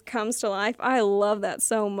that just comes to life. I love that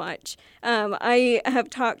so much. I have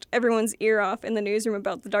talked everyone's ear off in the newsroom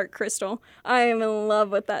about The Dark Crystal. I am in love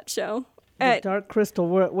with that show. The Dark Crystal,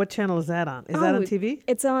 what channel is that on? Is that on TV?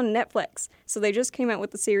 It's on Netflix. So they just came out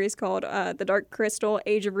with a series called The Dark Crystal,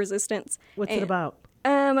 Age of Resistance. What's it about?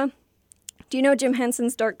 Do you know Jim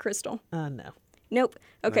Henson's Dark Crystal? No. Nope.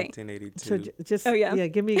 Okay. 1982. So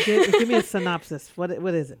give me a synopsis. What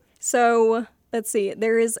is it? So let's see.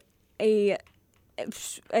 There is a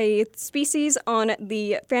a species on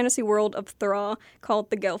the fantasy world of Thra called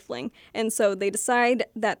the Gelfling. And so they decide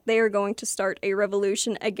that they are going to start a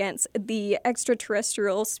revolution against the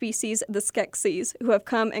extraterrestrial species, the Skeksis, who have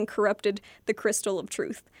come and corrupted the Crystal of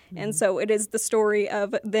Truth. And so it is the story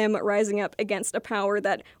of them rising up against a power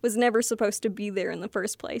that was never supposed to be there in the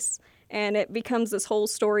first place. And it becomes this whole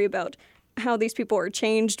story about how these people are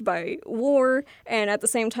changed by war, and at the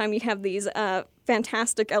same time you have these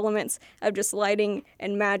fantastic elements of just lighting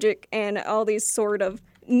and magic and all these sort of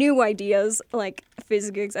new ideas like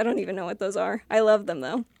physics. I don't even know what those are. I love them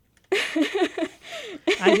though.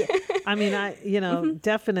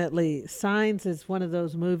 Definitely Signs is one of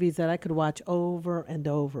those movies that I could watch over and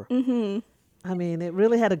over. Mm-hmm. I mean, it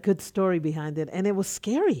really had a good story behind it, and it was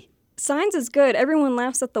scary. Signs is good. Everyone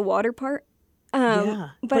laughs at the water part.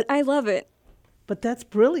 But I love it. But that's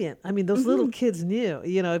brilliant. I mean, those little kids knew.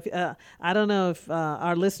 If I don't know if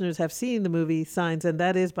our listeners have seen the movie Signs, and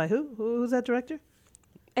that is by who? Who's that director?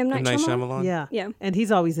 M. Night Shyamalan? Yeah. And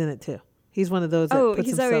he's always in it too. He's one of those that puts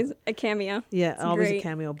he's himself, always a cameo. Yeah, it's always great. a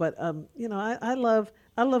cameo. But I love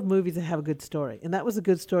movies that have a good story, and that was a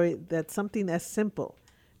good story. That something as simple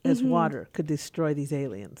as water could destroy these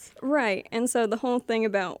aliens. Right. And so the whole thing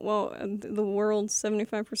about, the world's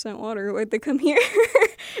 75% water, why'd they come here,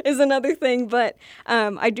 is another thing. But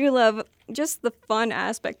I do love just the fun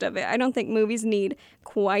aspect of it. I don't think movies need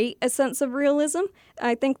quite a sense of realism.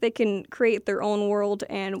 I think they can create their own world,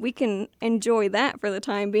 and we can enjoy that for the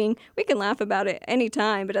time being. We can laugh about it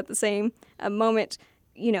anytime, but at the same moment,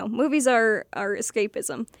 movies are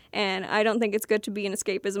escapism, and I don't think it's good to be in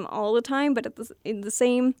escapism all the time, but in the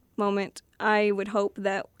same moment, I would hope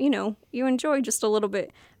that, you enjoy just a little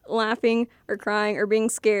bit laughing or crying or being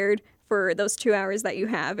scared for those 2 hours that you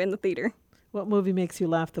have in the theater. What movie makes you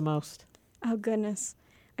laugh the most? Oh, goodness.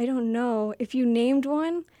 I don't know. If you named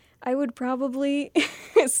one, I would probably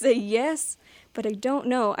say yes, but I don't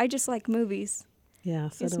know. I just like movies. Yeah,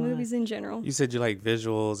 so Just do movies I. in general. You said you like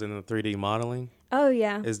visuals and the 3D modeling. Oh,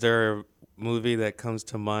 yeah. Is there a movie that comes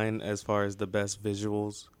to mind as far as the best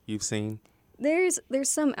visuals you've seen? There's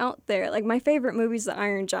some out there. Like, my favorite movie is The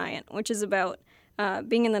Iron Giant, which is about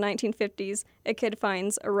being in the 1950s. A kid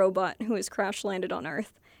finds a robot who has crash landed on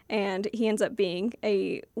Earth, and he ends up being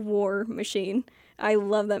a war machine. I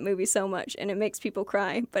love that movie so much, and it makes people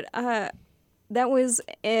cry. But that was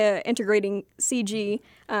integrating CG,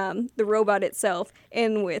 the robot itself,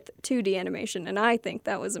 in with 2D animation, and I think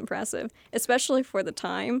that was impressive, especially for the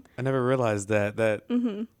time. I never realized that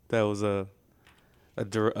was a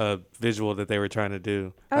visual that they were trying to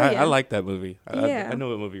do. I like that movie. I know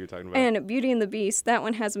what movie you're talking about. And Beauty and the Beast, that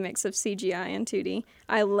one has a mix of CGI and 2D.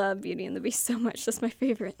 I love Beauty and the Beast so much. That's my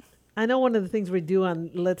favorite. I know one of the things we do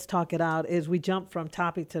on Let's Talk It Out is we jump from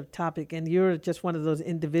topic to topic, and you're just one of those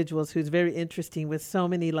individuals who's very interesting with so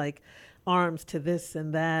many arms to this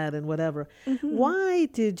and that and whatever. Mm-hmm. Why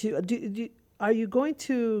did you are you going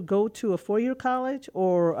to go to a 4-year college,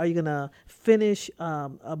 or are you going to finish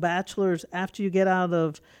a bachelor's after you get out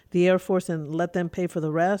of the Air Force and let them pay for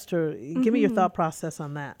the rest? Or give me your thought process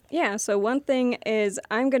on that. Yeah, so one thing is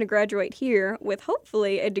I'm going to graduate here with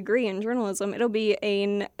hopefully a degree in journalism. It'll be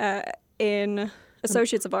in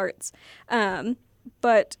Associates of Arts.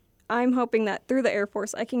 But I'm hoping that through the Air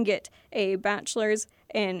Force I can get a bachelor's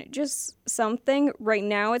in just something. Right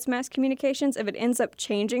now it's mass communications. If it ends up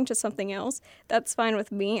changing to something else, that's fine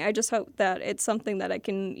with me. I just hope that it's something that I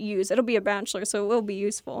can use. It'll be a bachelor, so it will be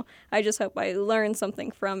useful. I just hope I learn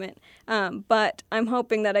something from it. But I'm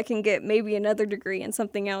hoping that I can get maybe another degree in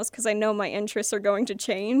something else, because I know my interests are going to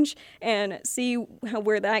change, and see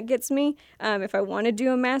where that gets me. If I want to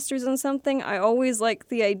do a master's in something, I always like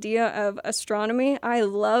the idea of astronomy. I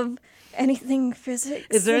love anything physics.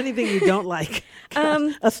 Is there anything you don't like?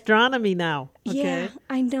 Astronomy now. Okay. Yeah,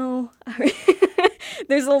 I know.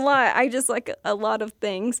 There's a lot. I just like a lot of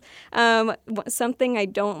things. Something I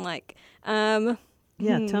don't like. Tell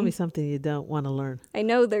me something you don't want to learn. I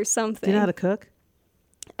know there's something. Do you know how to cook?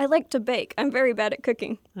 I like to bake. I'm very bad at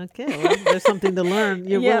cooking. Okay, well, there's something to learn.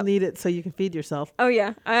 You will need it so you can feed yourself. Oh,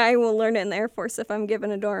 yeah. I will learn it in the Air Force if I'm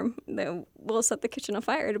given a dorm. We'll set the kitchen on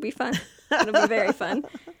fire. It'll be fun. It'll be very fun.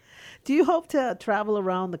 Do you hope to travel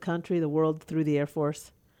around the country, the world, through the Air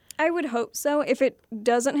Force? I would hope so. If it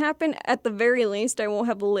doesn't happen, at the very least, I will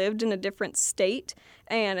have lived in a different state,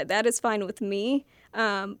 and that is fine with me.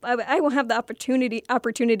 I will have the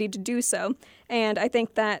opportunity to do so, and I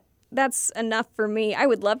think that that's enough for me. I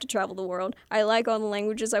would love to travel the world. I like all the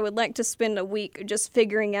languages. I would like to spend a week just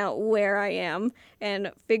figuring out where I am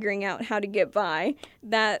and figuring out how to get by.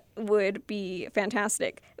 That would be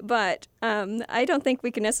fantastic. But I don't think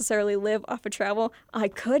we can necessarily live off of travel. I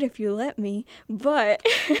could if you let me, but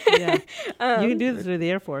Yeah. You can do this through the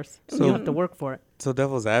Air Force. You don't have to work for it. So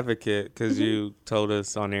devil's advocate, because you told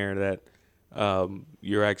us on air that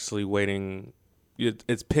you're actually waiting,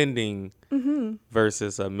 it's pending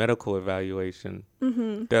versus a medical evaluation.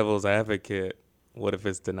 Devil's advocate, what if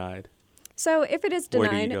it's denied? So if it is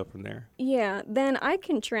denied, Where do you go from there? yeah, then I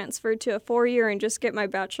can transfer to a 4-year and just get my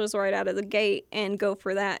bachelor's right out of the gate and go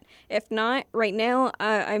for that. If not, right now,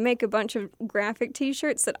 I make a bunch of graphic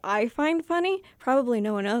t-shirts that I find funny. Probably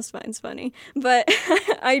no one else finds funny, but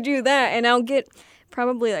I do that, and I'll get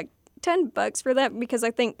probably like $10 for that because I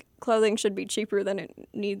think clothing should be cheaper than it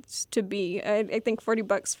needs to be. I think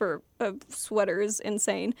 $40 for a sweater is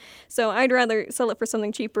insane. So I'd rather sell it for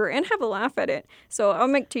something cheaper and have a laugh at it. So I'll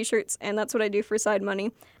make t-shirts, and that's what I do for side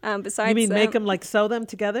money. Besides, You mean make them like sew them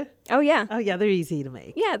together? Oh yeah, Oh yeah, they're easy to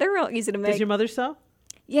make. yeah, they're real easy to Does make. your mother sew?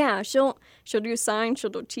 Yeah, she'll do signs, she'll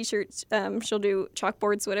do t-shirts, she'll do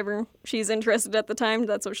chalkboards, whatever she's interested at the time.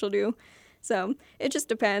 That's what she'll do. So it just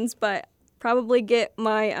depends, but probably get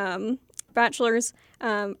my bachelor's,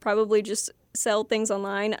 probably just sell things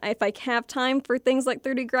online. If I have time for things like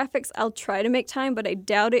 3D graphics, I'll try to make time, but I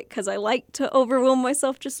doubt it because I like to overwhelm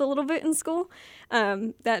myself just a little bit in school.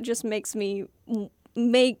 That just makes me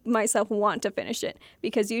make myself want to finish it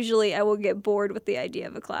because usually I will get bored with the idea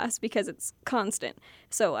of a class because it's constant.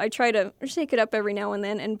 So I try to shake it up every now and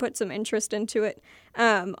then and put some interest into it.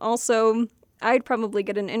 Also, I'd probably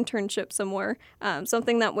get an internship somewhere,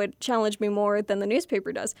 something that would challenge me more than the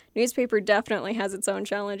newspaper does. Newspaper definitely has its own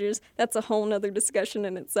challenges. That's a whole nother discussion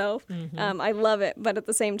in itself. I love it, but at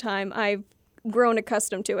the same time, I've grown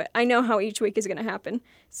accustomed to it. I know how each week is going to happen,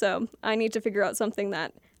 so I need to figure out something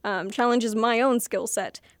that challenges my own skill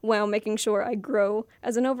set while making sure I grow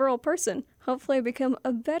as an overall person. Hopefully, I become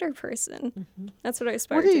a better person. That's what I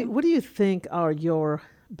aspire to. What do you think are your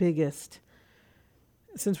biggest,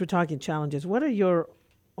 since we're talking challenges, what are your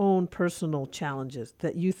own personal challenges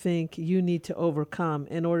that you think you need to overcome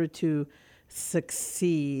in order to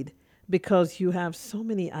succeed? Because you have so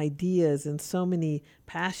many ideas and so many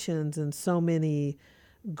passions and so many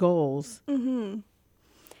goals.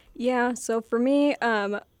 Yeah, so for me,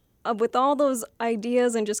 with all those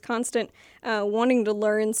ideas and just constant wanting to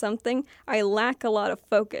learn something, I lack a lot of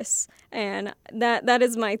focus. And that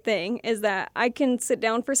is my thing, is that I can sit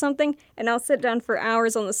down for something, and I'll sit down for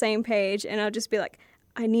hours on the same page, and I'll just be like,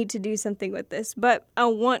 I need to do something with this, but I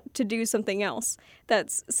want to do something else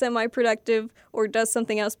that's semi-productive or does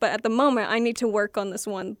something else. But at the moment, I need to work on this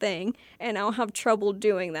one thing, and I'll have trouble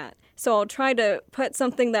doing that. So I'll try to put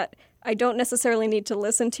something that I don't necessarily need to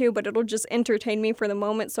listen to, but it'll just entertain me for the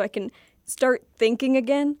moment so I can start thinking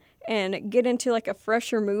again and get into like a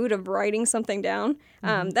fresher mood of writing something down.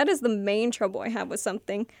 That is the main trouble I have with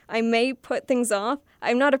something. I may put things off.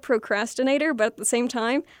 I'm not a procrastinator, but at the same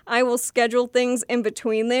time, I will schedule things in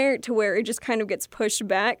between there to where it just kind of gets pushed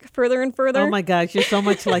back further and further. Oh my gosh, you're so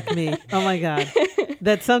much like me. Oh my God.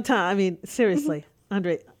 That sometimes, I mean, seriously,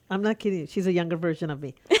 Andre, I'm not kidding you. She's a younger version of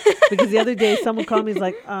me. Because the other day, someone called me, he's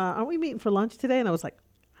like, aren't we meeting for lunch today? And I was like,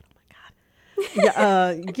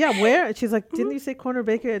 yeah, where? And she's like, didn't you say Corner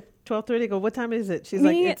Baker at 12:30? I go, what time is it? She's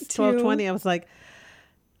like, it's 12:20. I was like,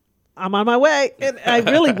 I'm on my way. And I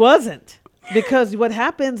really wasn't. Because what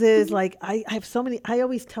happens is, like, I have so many, I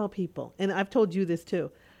always tell people, and I've told you this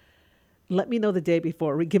too, let me know the day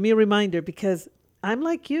before. Give me a reminder, because I'm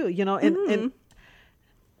like you, you know, and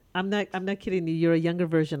I'm not kidding you. You're a younger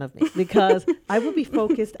version of me, because I will be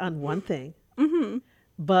focused on one thing,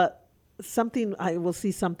 but I will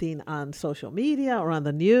see something on social media or on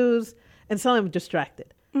the news, and suddenly I'm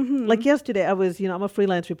distracted. Like yesterday, I was, I'm a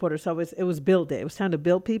freelance reporter, so it was build day. It was time to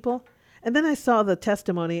build people. And then I saw the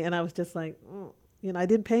testimony, and I was just like, I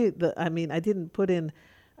didn't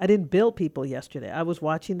bill people yesterday. I was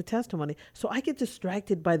watching the testimony. So I get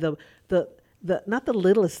distracted by the not the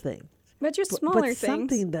littlest thing. But just smaller things. But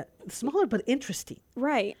something that, smaller but interesting.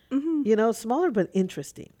 Right. Smaller but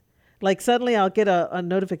interesting. Like suddenly I'll get a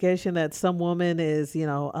notification that some woman is,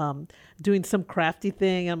 doing some crafty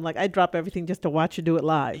thing. I'm like, I drop everything just to watch her do it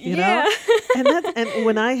live, you know? And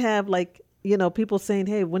when I have people saying,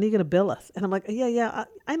 hey, when are you going to bill us? And I'm like, yeah,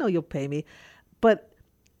 I know you'll pay me. But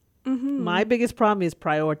my biggest problem is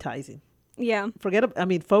prioritizing. Yeah.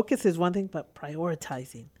 Focus is one thing, but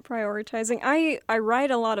prioritizing. I write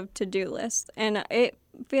a lot of to-do lists, and it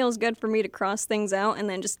feels good for me to cross things out and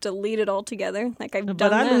then just delete it all together. Like I've done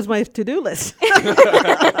But I that. lose my to-do list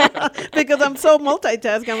because I'm so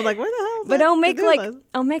multitasking. I'm like, where the hell is But that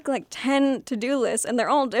I'll make like 10 to-do lists, and they're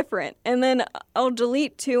all different. And then I'll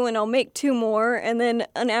delete 2, and I'll make 2 more, and then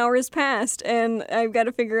an hour has passed, and I've got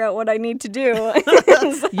to figure out what I need to do.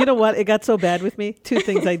 You know what? It got so bad with me. 2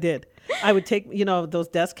 things I did. I would take, those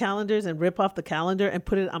desk calendars and rip off the calendar and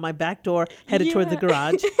put it on my back door, headed toward the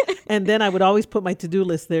garage. And then I would always put my to-do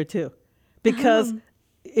list there too. Because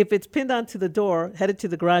if it's pinned onto the door, headed to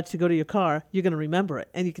the garage to go to your car, you're going to remember it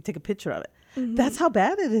and you can take a picture of it. That's how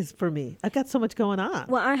bad it is for me. I've got so much going on.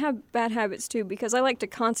 Well, I have bad habits too because I like to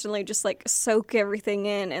constantly just like soak everything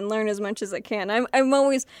in and learn as much as I can. I'm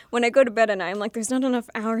always, when I go to bed at night, I'm like, there's not enough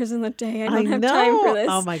hours in the day. I don't have time for this.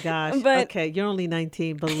 Oh my gosh. But okay, you're only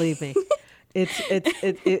 19. Believe me,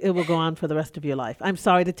 it will go on for the rest of your life. I'm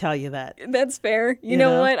sorry to tell you that. that's fair. You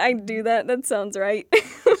know? know what? I do that. That sounds right.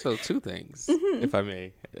 So 2 things, if I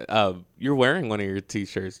may. You're wearing one of your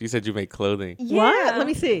T-shirts. You said you make clothing. What? Let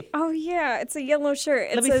me see. Oh yeah, it's a yellow shirt.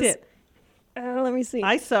 Let me see it. Let me see.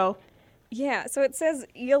 I sew. Yeah, so it says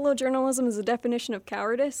yellow journalism is a definition of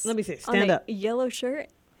cowardice. Let me see. on Stand a up. Yellow shirt.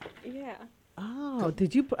 Yeah. Oh,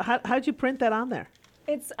 did you? How'd you print that on there?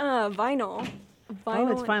 It's vinyl. Oh,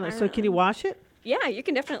 it's and final. So iron. can you wash it? Yeah, you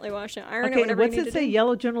can definitely wash it. Iron it Okay. whatever What's you need it to say? do.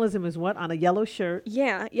 Yellow journalism is what on a yellow shirt?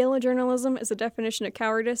 Yeah, yellow journalism is a definition of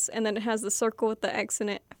cowardice, and then it has the circle with the X in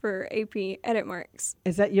it for AP edit marks.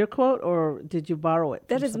 Is that your quote or did you borrow it?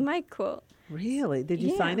 That from is some- my quote. Really? Did you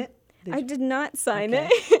Yeah. sign it? I did not sign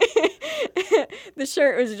it. The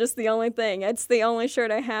shirt was just the only thing. It's the only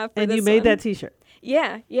shirt I have for And this you made one. that T-shirt.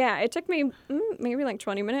 Yeah. It took me maybe like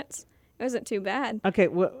 20 minutes. It wasn't too bad. Okay.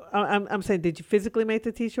 Well, I'm saying, did you physically make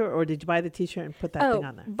the T-shirt or did you buy the T-shirt and put that thing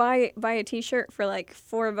on there? Buy a T-shirt for like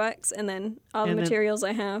 $4, and then all the And then- materials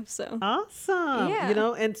I have. So Awesome.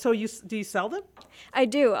 Yeah. And so do you sell them? I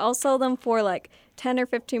do. I'll sell them for like $10 or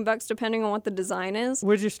 $15 depending on what the design is.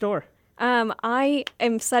 Where's your store? I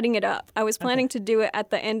am setting it up. I was planning to do it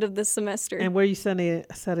at the end of this semester. And where are you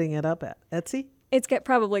setting it up at? Etsy? It's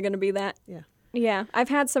probably going to be that. Yeah. Yeah, I've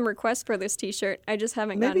had some requests for this T-shirt. I just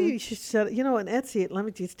haven't Maybe gotten. you should set it. On Etsy, let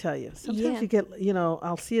me just tell you. Sometimes Yeah. you get,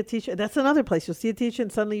 I'll see a T-shirt. That's another place. You'll see a T-shirt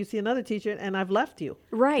and suddenly you see another T-shirt and I've left you.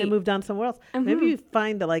 Right. And moved on somewhere else. Maybe you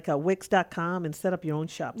find like a Wix.com and set up your own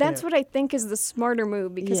shop That's there. what I think is the smarter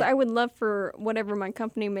move because Yeah. I would love for whatever my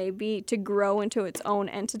company may be to grow into its own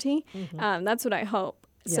entity. That's what I hope.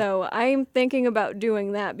 Yeah. So I'm thinking about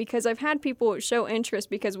doing that because I've had people show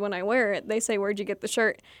interest because when I wear it, they say, "Where'd you get the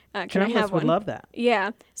shirt? Can I Journalists have would one?" love that.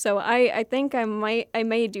 Yeah. So I think I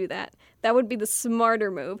may do that. That would be the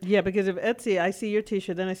smarter move. Yeah, because if Etsy, I see your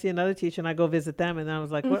T-shirt, then I see another T-shirt, and I go visit them, and I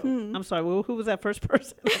was like, what? I'm sorry, who was that first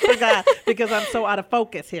person? I forgot because I'm so out of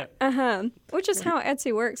focus here. Which is how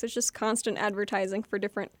Etsy works. It's just constant advertising for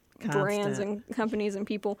different brands Constant. and companies and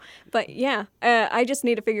people. But yeah, I just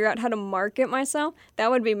need to figure out how to market myself.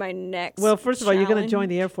 That would be my next. Well, first of all, you're going to join challenge.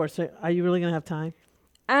 the Air Force. So are you really going to have time?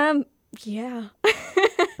 Yeah.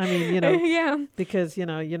 I mean, Yeah. because, you're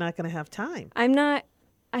not going to have time. I'm not.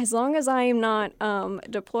 As long as I am not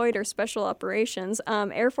deployed or special operations,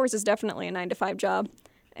 Air Force is definitely a 9-to-5 job.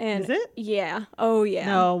 And Is it? Yeah. Oh, yeah.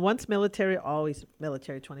 No, once military, always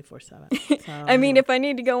military 24/7. So, I mean, if I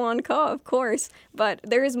need to go on call, of course. But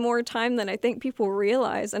there is more time than I think people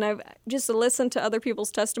realize. And I've just listened to other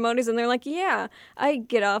people's testimonies, and they're like, yeah, I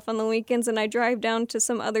get off on the weekends and I drive down to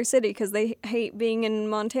some other city because they hate being in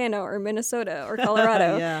Montana or Minnesota or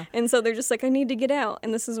Colorado. Yeah. And so they're just like, I need to get out,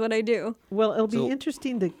 and this is what I do. well, it'll be So-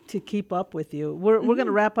 interesting to keep up with you. We're going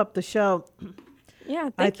to wrap up the show. Yeah,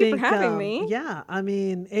 I thank you think, for having me. Yeah, I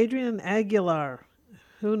mean, Adrienne Aguilar,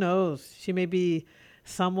 who knows? She may be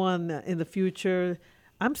someone in the future.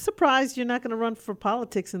 I'm surprised you're not going to run for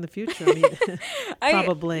politics in the future. I mean,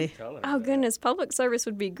 probably. Oh, goodness, public service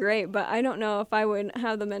would be great, but I don't know if I would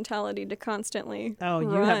have the mentality to constantly Oh,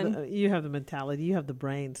 run. you have the mentality. You have the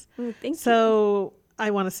brains. Thank you. So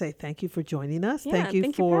I want to say thank you for joining us. Yeah, thank you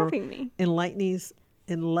thank you for for having me.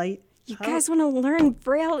 enlighten. You guys want to learn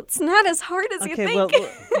Braille? It's not as hard as you Okay, think.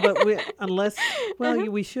 but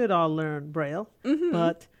we should all learn Braille.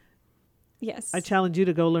 But Yes. I challenge you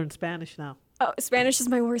to go learn Spanish now. Oh, Spanish is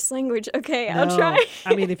my worst language. Okay, I'll No, try.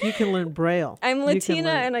 I mean, if you can learn Braille, I'm you can Latina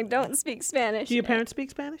learn. and I don't speak Spanish. Do your parents speak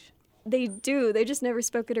Spanish? They do. They just never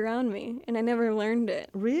spoke it around me, and I never learned it.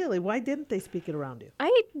 Really? Why didn't they speak it around you?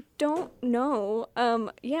 I don't know.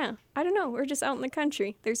 Yeah, I don't know. We're just out in the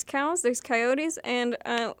country. There's cows, there's coyotes, and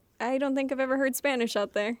I don't think I've ever heard Spanish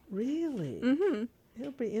out there. Really? Mm-hmm.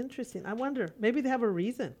 It'll be interesting. I wonder. Maybe they have a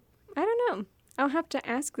reason. I don't know. I'll have to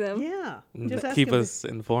ask them. Yeah. Just ask Keep them. us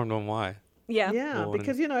informed on why. Yeah. Yeah, Well,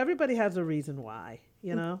 because, everybody has a reason why,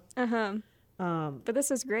 Uh-huh. But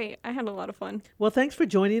this is great. I had a lot of fun. Well, thanks for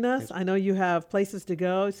joining us. I know you have places to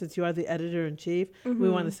go since you are the editor-in-chief. We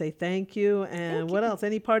want to say thank you. And what else?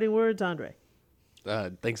 Any parting words, Andre?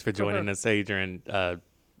 Thanks for joining us, Adrian.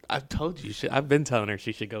 I've told you, I've been telling her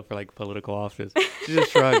she should go for like political office. She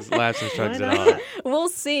just laughs and shrugs it Why off. not? We'll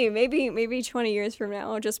see. Maybe 20 years from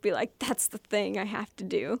now, I'll just be like, that's the thing I have to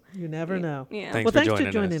do. You never know. Yeah. Thanks Well, for thanks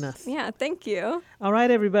for joining joining us. us. Yeah, thank you. All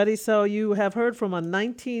right, everybody. So you have heard from a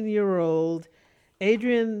 19-year-old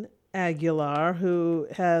Adrian Aguilar who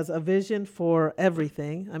has a vision for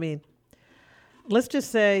everything. I mean, let's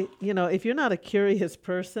just say, if you're not a curious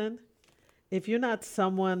person, if you're not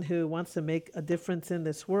someone who wants to make a difference in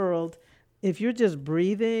this world, if you're just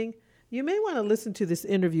breathing, you may want to listen to this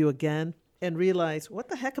interview again and realize, what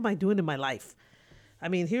the heck am I doing in my life? I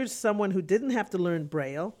mean, here's someone who didn't have to learn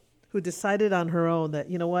Braille, who decided on her own that,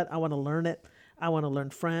 I want to learn it. I want to learn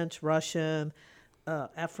French, Russian,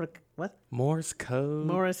 Morse code.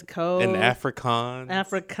 Morse code. And Afrikaans.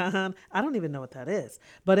 Afrikaan. I don't even know what that is.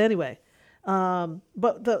 But anyway, but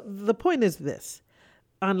the point is this.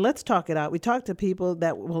 On Let's Talk It Out, we talk to people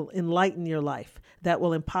that will enlighten your life, that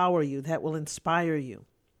will empower you, that will inspire you.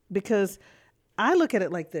 Because I look at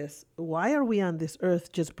it like this. Why are we on this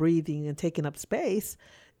earth just breathing and taking up space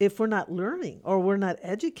if we're not learning or we're not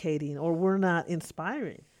educating or we're not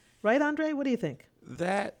inspiring? Right, Andre? What do you think?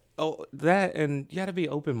 That and you got to be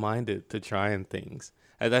open-minded to trying things.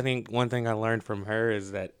 And I think one thing I learned from her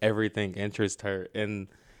is that everything interests her, and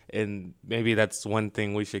maybe that's one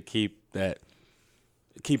thing we should keep in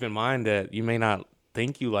mind, that you may not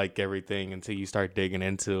think you like everything until you start digging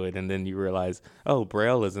into it, and then you realize, oh,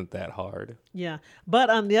 Braille isn't that hard. Yeah.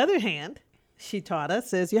 But on the other hand, she taught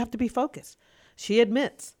us is you have to be focused. She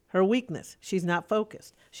admits her weakness. She's not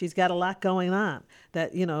focused. She's got a lot going on,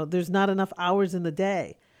 that, there's not enough hours in the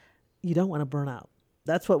day. You don't want to burn out.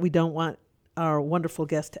 That's what we don't want our wonderful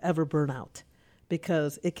guest to ever burn out,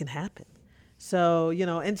 because it can happen. So,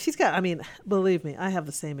 and she's got, believe me, I have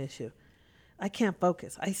the same issue. I can't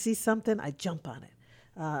focus. I see something, I jump on it.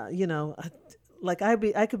 Like I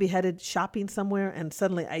could be headed shopping somewhere and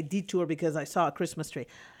suddenly I detour because I saw a Christmas tree.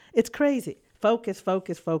 It's crazy. Focus,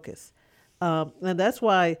 focus, focus. And that's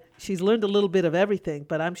why she's learned a little bit of everything.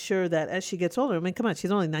 But I'm sure that as she gets older, come on,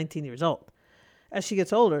 she's only 19 years old. As she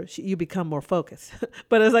gets older, you become more focused.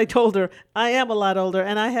 But as I told her, I am a lot older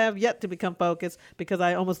and I have yet to become focused because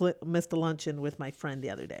I almost missed a luncheon with my friend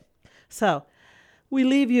the other day. So we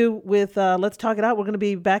leave you with Let's Talk It Out. We're going to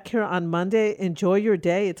be back here on Monday. Enjoy your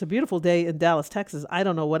day. It's a beautiful day in Dallas, Texas. I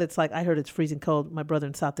don't know what it's like. I heard it's freezing cold. My brother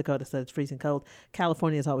in South Dakota said it's freezing cold.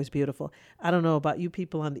 California is always beautiful. I don't know about you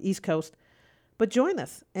people on the East Coast, but join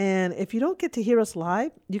us. And if you don't get to hear us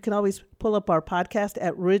live, you can always pull up our podcast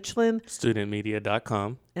at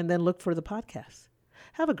richlandstudentmedia.com and then look for the podcast.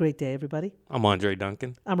 Have a great day, everybody. I'm Andre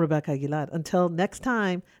Duncan. I'm Rebecca Aguilar. Until next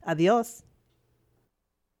time, adios.